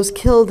friends of those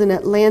killed in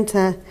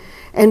Atlanta,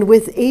 and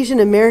with Asian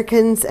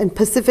Americans and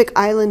Pacific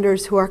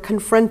Islanders who are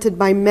confronted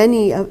by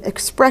many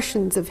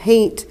expressions of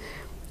hate,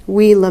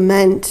 we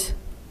lament.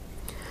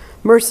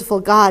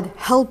 Merciful God,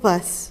 help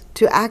us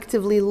to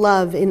actively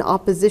love in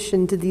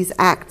opposition to these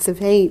acts of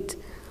hate.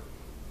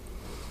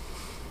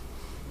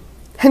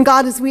 And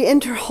God, as we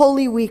enter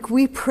Holy Week,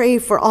 we pray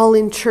for all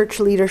in church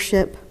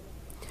leadership.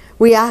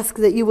 We ask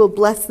that you will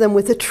bless them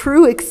with a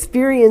true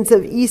experience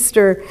of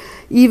Easter,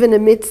 even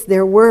amidst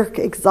their work,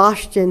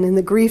 exhaustion, and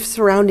the grief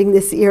surrounding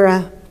this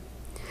era.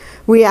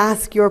 We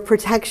ask your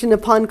protection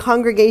upon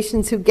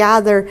congregations who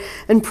gather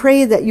and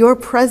pray that your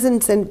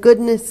presence and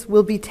goodness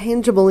will be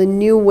tangible in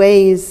new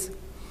ways.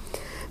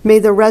 May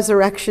the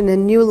resurrection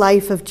and new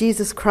life of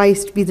Jesus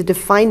Christ be the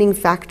defining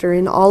factor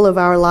in all of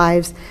our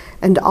lives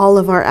and all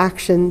of our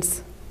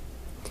actions.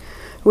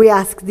 We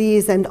ask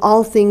these and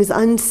all things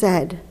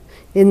unsaid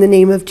in the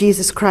name of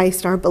Jesus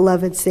Christ, our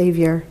beloved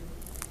Savior.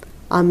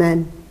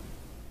 Amen.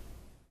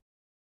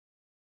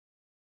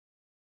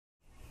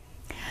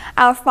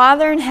 Our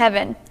Father in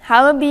heaven,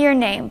 hallowed be your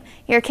name.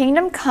 Your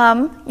kingdom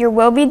come, your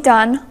will be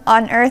done,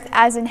 on earth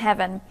as in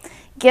heaven.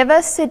 Give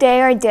us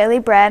today our daily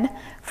bread.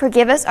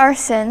 Forgive us our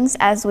sins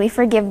as we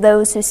forgive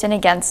those who sin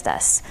against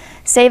us.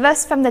 Save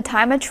us from the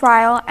time of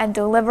trial and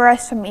deliver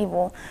us from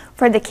evil.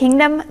 For the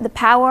kingdom, the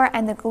power,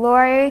 and the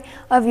glory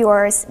of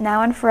yours,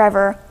 now and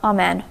forever.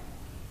 Amen.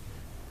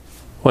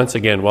 Once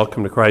again,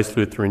 welcome to Christ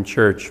Lutheran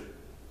Church.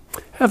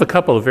 I have a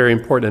couple of very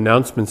important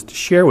announcements to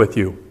share with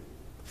you.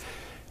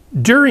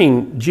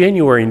 During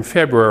January and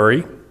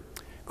February,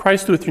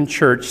 Christ Lutheran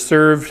Church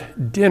served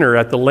dinner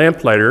at the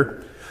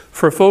Lamplighter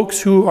for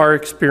folks who are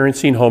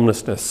experiencing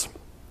homelessness.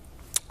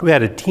 We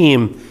had a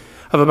team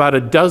of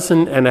about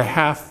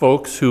 12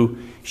 folks who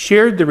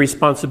shared the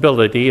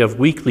responsibility of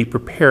weekly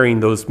preparing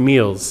those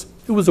meals.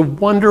 It was a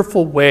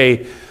wonderful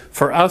way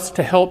for us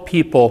to help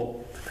people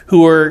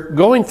who are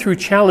going through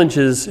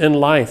challenges in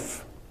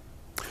life.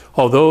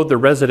 Although the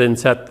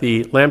residents at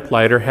the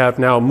Lamplighter have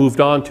now moved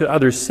on to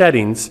other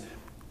settings,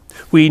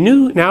 we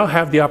now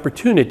have the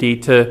opportunity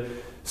to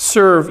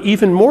serve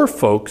even more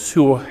folks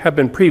who have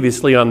been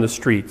previously on the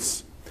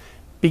streets.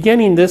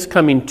 Beginning this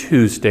coming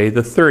Tuesday,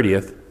 the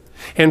 30th,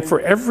 and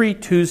for every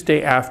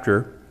Tuesday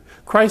after,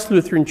 Christ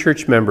Lutheran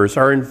Church members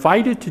are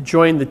invited to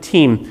join the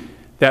team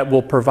that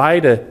will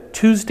provide a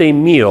Tuesday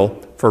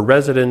meal for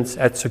residents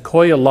at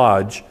Sequoia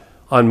Lodge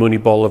on Mooney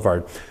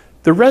Boulevard.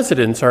 The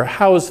residents are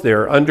housed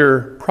there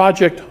under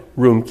Project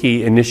Room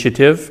Key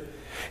initiative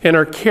and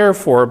are cared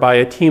for by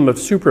a team of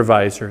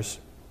supervisors.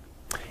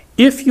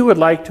 If you would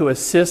like to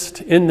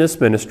assist in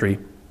this ministry,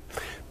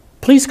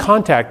 please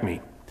contact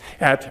me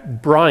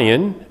at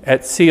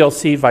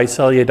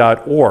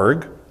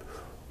brian@clcvisalia.org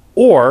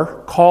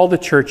or call the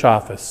church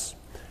office.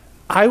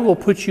 I will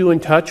put you in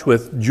touch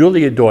with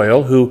Julia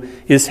Doyle, who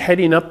is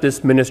heading up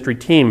this ministry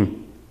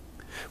team.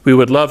 We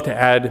would love to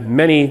add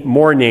many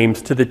more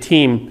names to the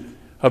team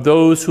of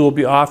those who will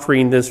be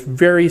offering this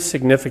very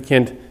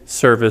significant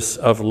service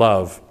of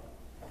love.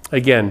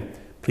 Again,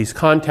 please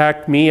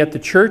contact me at the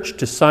church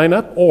to sign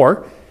up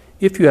or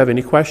if you have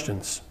any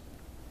questions.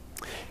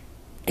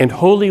 And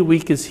Holy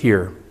Week is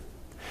here.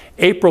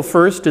 April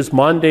 1st is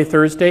Maundy,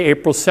 Thursday,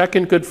 April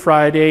 2nd, Good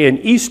Friday, and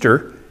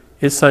Easter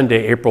is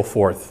Sunday, April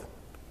 4th.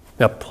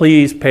 Now,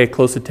 please pay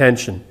close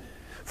attention,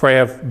 for I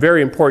have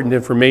very important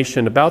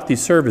information about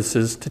these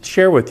services to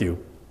share with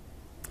you.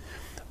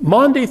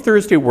 Maundy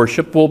Thursday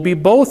worship will be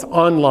both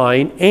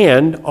online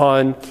and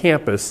on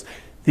campus.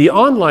 The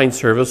online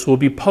service will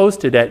be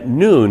posted at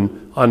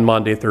noon on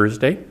Maundy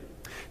Thursday.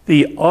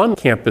 The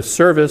on-campus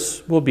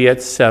service will be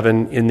at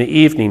 7 in the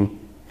evening.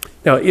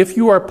 Now, if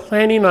you are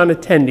planning on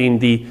attending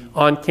the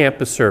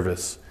on-campus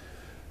service,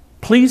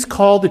 please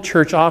call the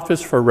church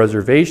office for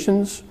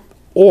reservations,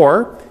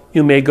 or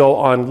you may go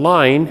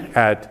online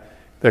at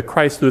the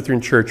Christ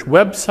Lutheran Church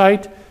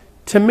website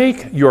to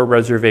make your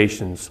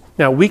reservations.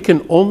 Now, we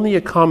can only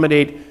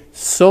accommodate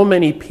so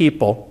many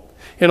people,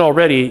 and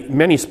already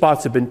many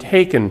spots have been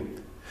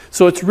taken.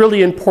 So it's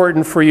really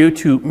important for you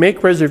to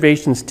make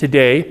reservations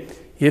today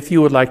if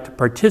you would like to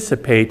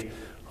participate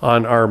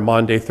on our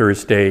Maundy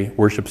Thursday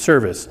worship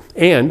service.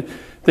 And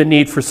the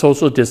need for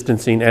social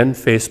distancing and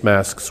face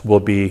masks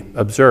will be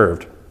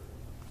observed.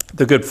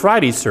 The Good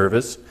Friday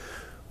service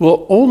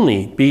will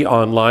only be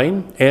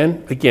online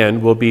and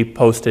again will be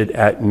posted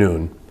at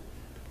noon.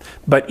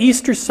 But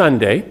Easter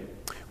Sunday,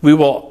 we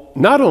will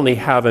not only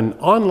have an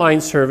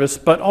online service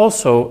but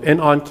also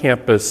an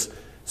on-campus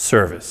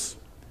service.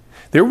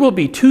 There will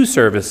be two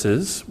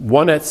services,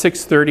 one at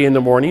 6:30 in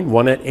the morning,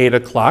 one at 8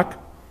 o'clock.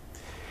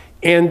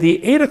 And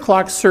the 8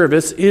 o'clock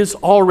service is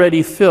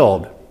already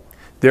filled.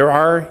 There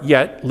are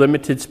yet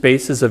limited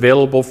spaces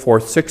available for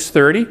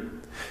 6:30.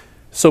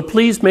 So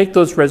please make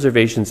those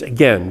reservations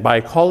again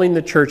by calling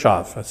the church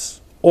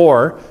office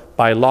or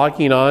by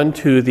logging on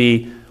to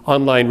the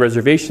online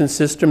reservation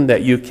system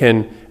that you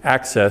can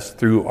access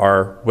through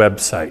our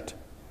website.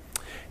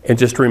 And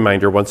just a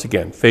reminder once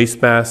again, face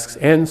masks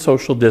and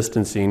social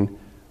distancing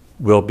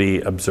will be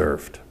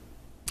observed.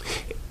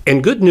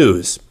 And good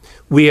news,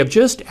 we have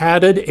just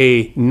added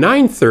a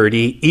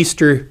 9:30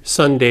 Easter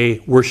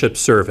Sunday worship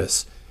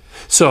service.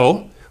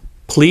 So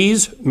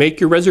please make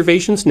your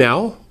reservations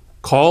now.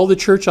 Call the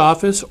church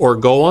office or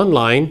go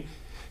online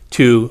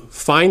to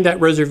find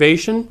that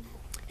reservation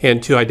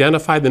and to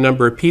identify the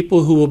number of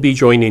people who will be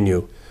joining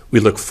you. We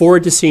look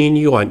forward to seeing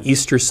you on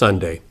Easter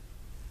Sunday.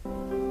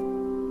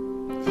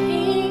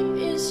 He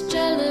is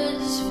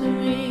jealous for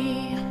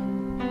me.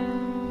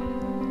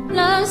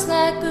 Love's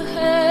like a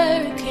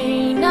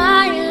hurricane.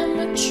 I am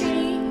a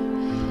tree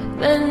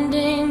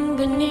bending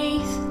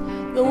beneath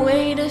the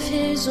weight of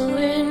his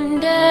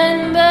wind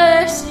and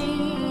mercy.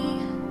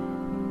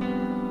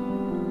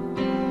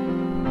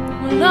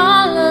 When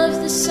all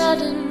of the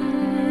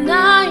sudden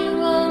I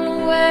am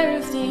unaware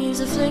of these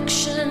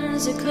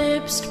afflictions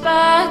eclipsed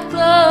by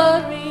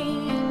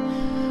glory,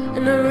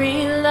 and I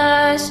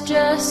realize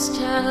just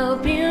how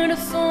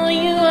beautiful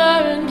you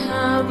are and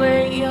how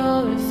great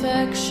your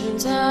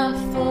affections are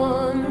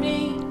for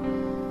me.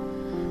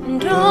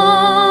 And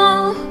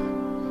oh,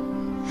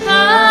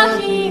 how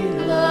he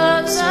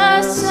loves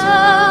us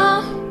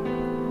so.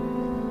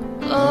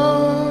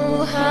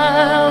 Oh,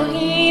 how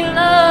he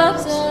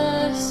loves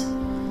us.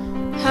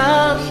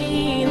 How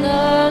he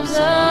loves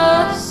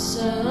us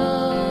so.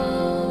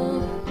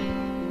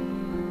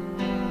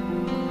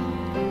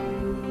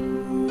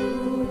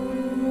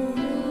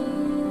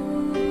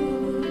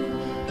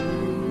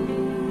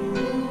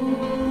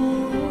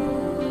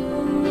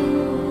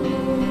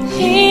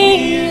 He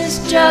is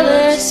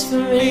jealous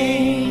for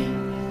me.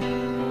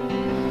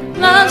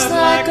 Love's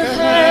like a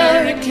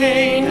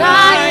hurricane.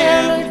 I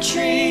am a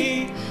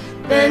tree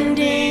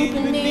bending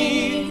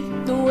beneath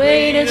the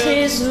weight of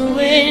his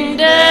wind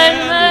and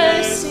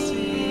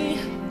mercy.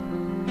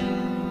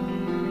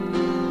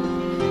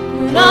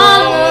 And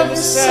all of a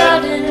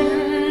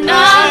sudden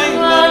I'm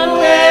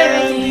unaware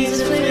of these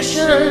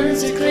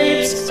afflictions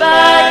eclipsed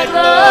by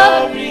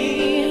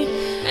glory,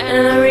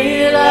 and I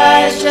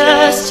realize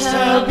just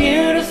how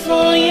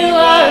beautiful you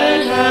are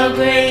and how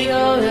great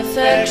your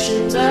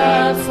affections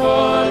are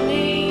for me.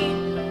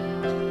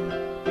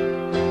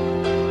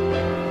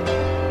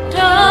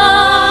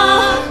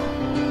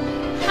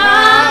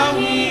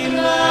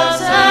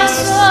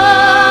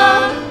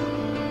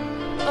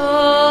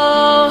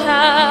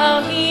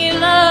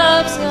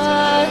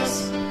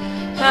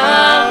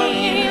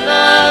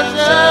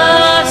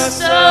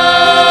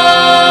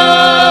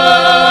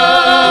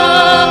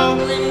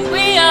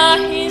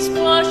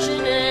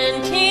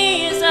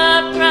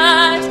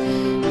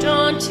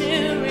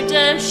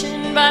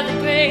 By the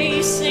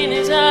grace in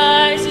his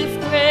eyes, if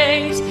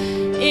grace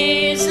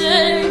is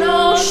an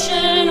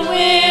ocean,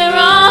 we're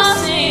all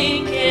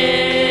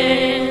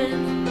sinking.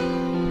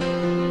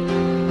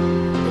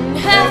 And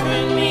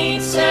heaven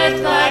meets earth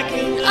like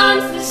an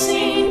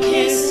unforeseen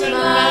kiss, and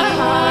my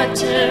heart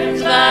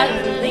turns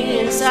violently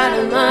inside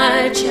of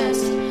my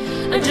chest.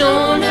 I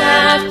don't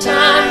have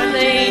time to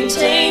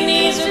maintain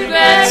these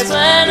regrets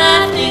when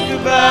I think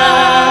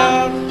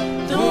about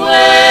the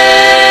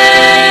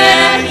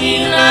way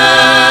he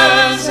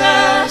loves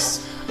us.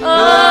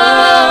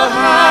 Oh,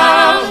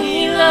 how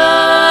he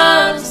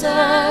loves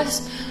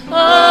us.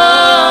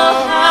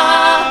 Oh,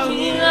 how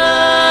he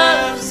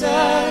loves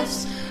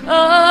us.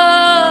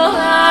 Oh,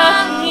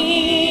 how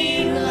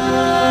he loves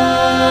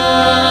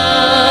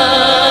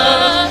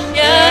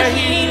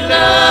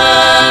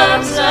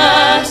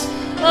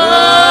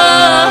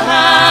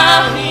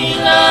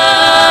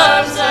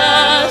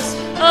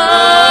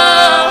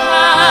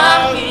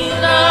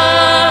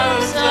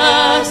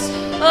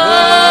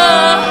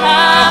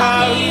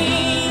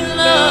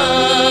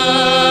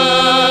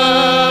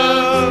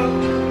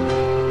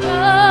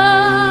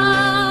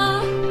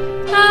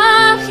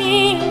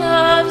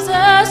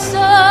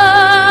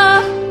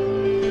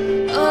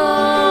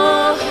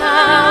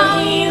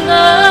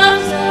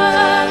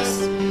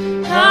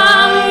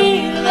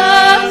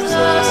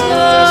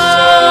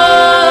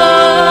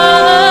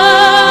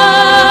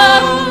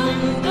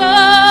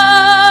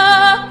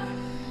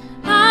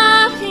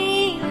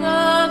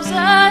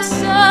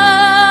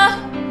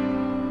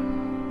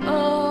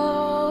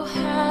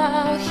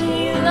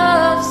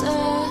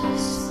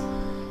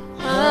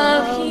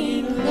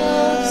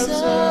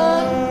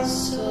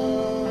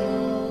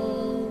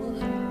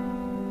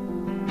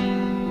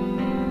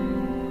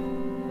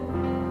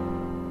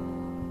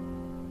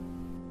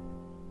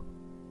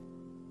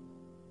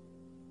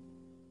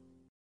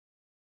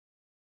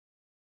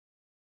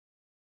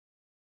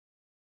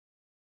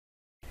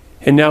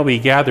And now we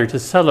gather to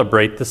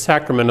celebrate the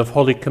sacrament of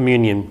Holy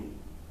Communion.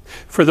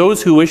 For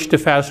those who wish to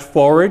fast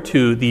forward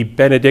to the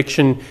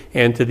benediction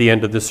and to the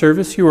end of the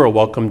service, you are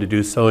welcome to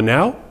do so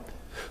now.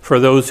 For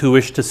those who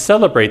wish to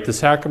celebrate the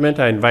sacrament,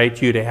 I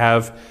invite you to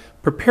have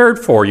prepared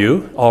for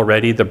you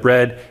already the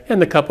bread and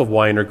the cup of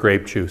wine or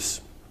grape juice.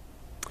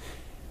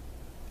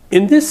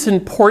 In this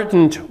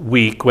important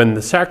week, when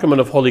the sacrament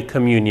of Holy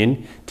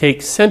Communion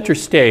takes center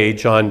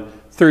stage on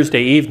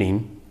Thursday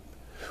evening,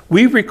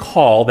 we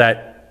recall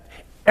that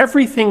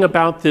everything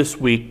about this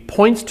week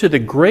points to the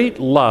great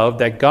love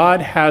that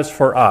God has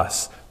for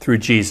us through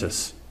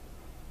Jesus.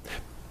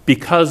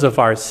 Because of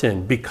our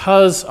sin,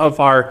 because of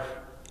our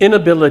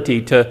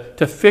inability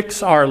to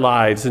fix our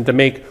lives and to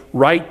make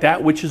right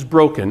that which is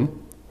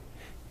broken,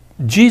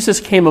 Jesus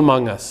came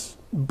among us,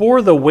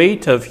 bore the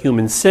weight of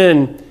human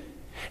sin,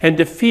 and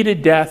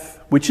defeated death,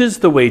 which is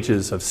the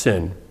wages of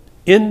sin.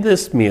 In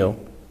this meal,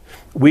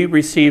 we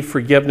receive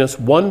forgiveness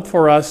won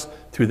for us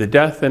through the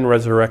death and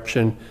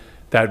resurrection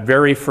that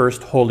very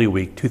first Holy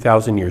Week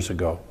 2,000 years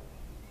ago.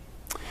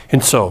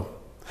 And so,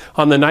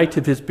 on the night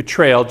of his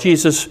betrayal,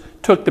 Jesus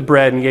took the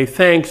bread and gave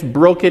thanks,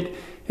 broke it,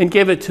 and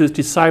gave it to his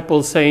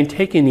disciples, saying,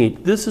 "Take and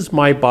eat. This is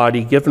my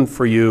body given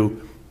for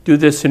you. Do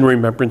this in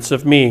remembrance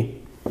of me."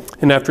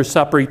 And after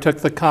supper, he took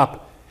the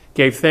cup,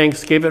 gave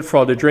thanks, gave it for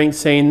all to drink,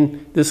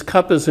 saying, "This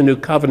cup is a new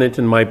covenant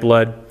in my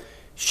blood,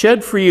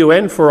 shed for you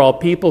and for all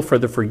people for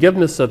the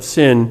forgiveness of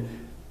sin.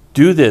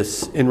 Do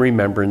this in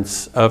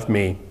remembrance of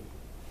me."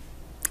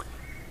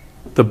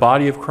 The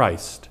body of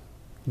Christ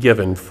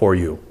given for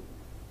you.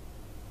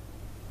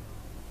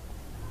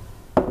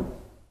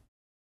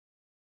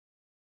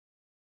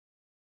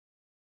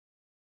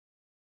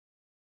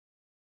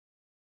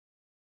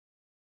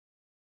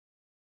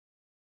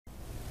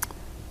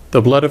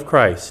 The blood of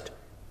Christ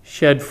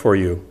shed for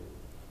you.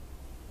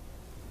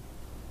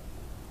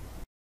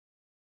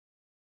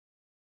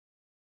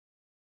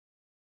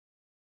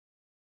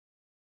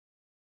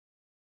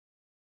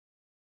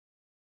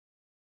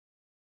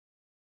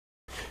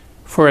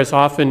 For as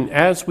often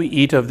as we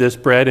eat of this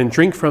bread and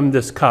drink from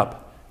this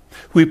cup,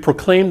 we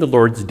proclaim the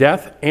Lord's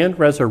death and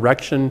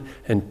resurrection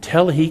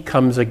until he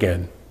comes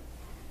again.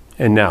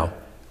 And now,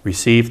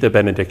 receive the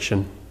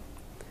benediction.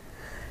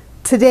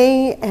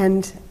 Today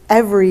and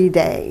every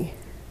day,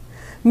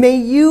 may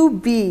you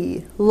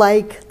be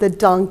like the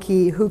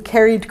donkey who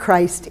carried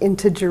Christ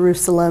into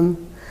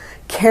Jerusalem,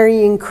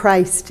 carrying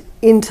Christ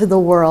into the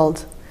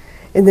world.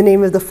 In the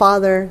name of the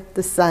Father,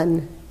 the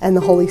Son, and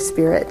the Holy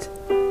Spirit.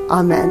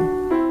 Amen.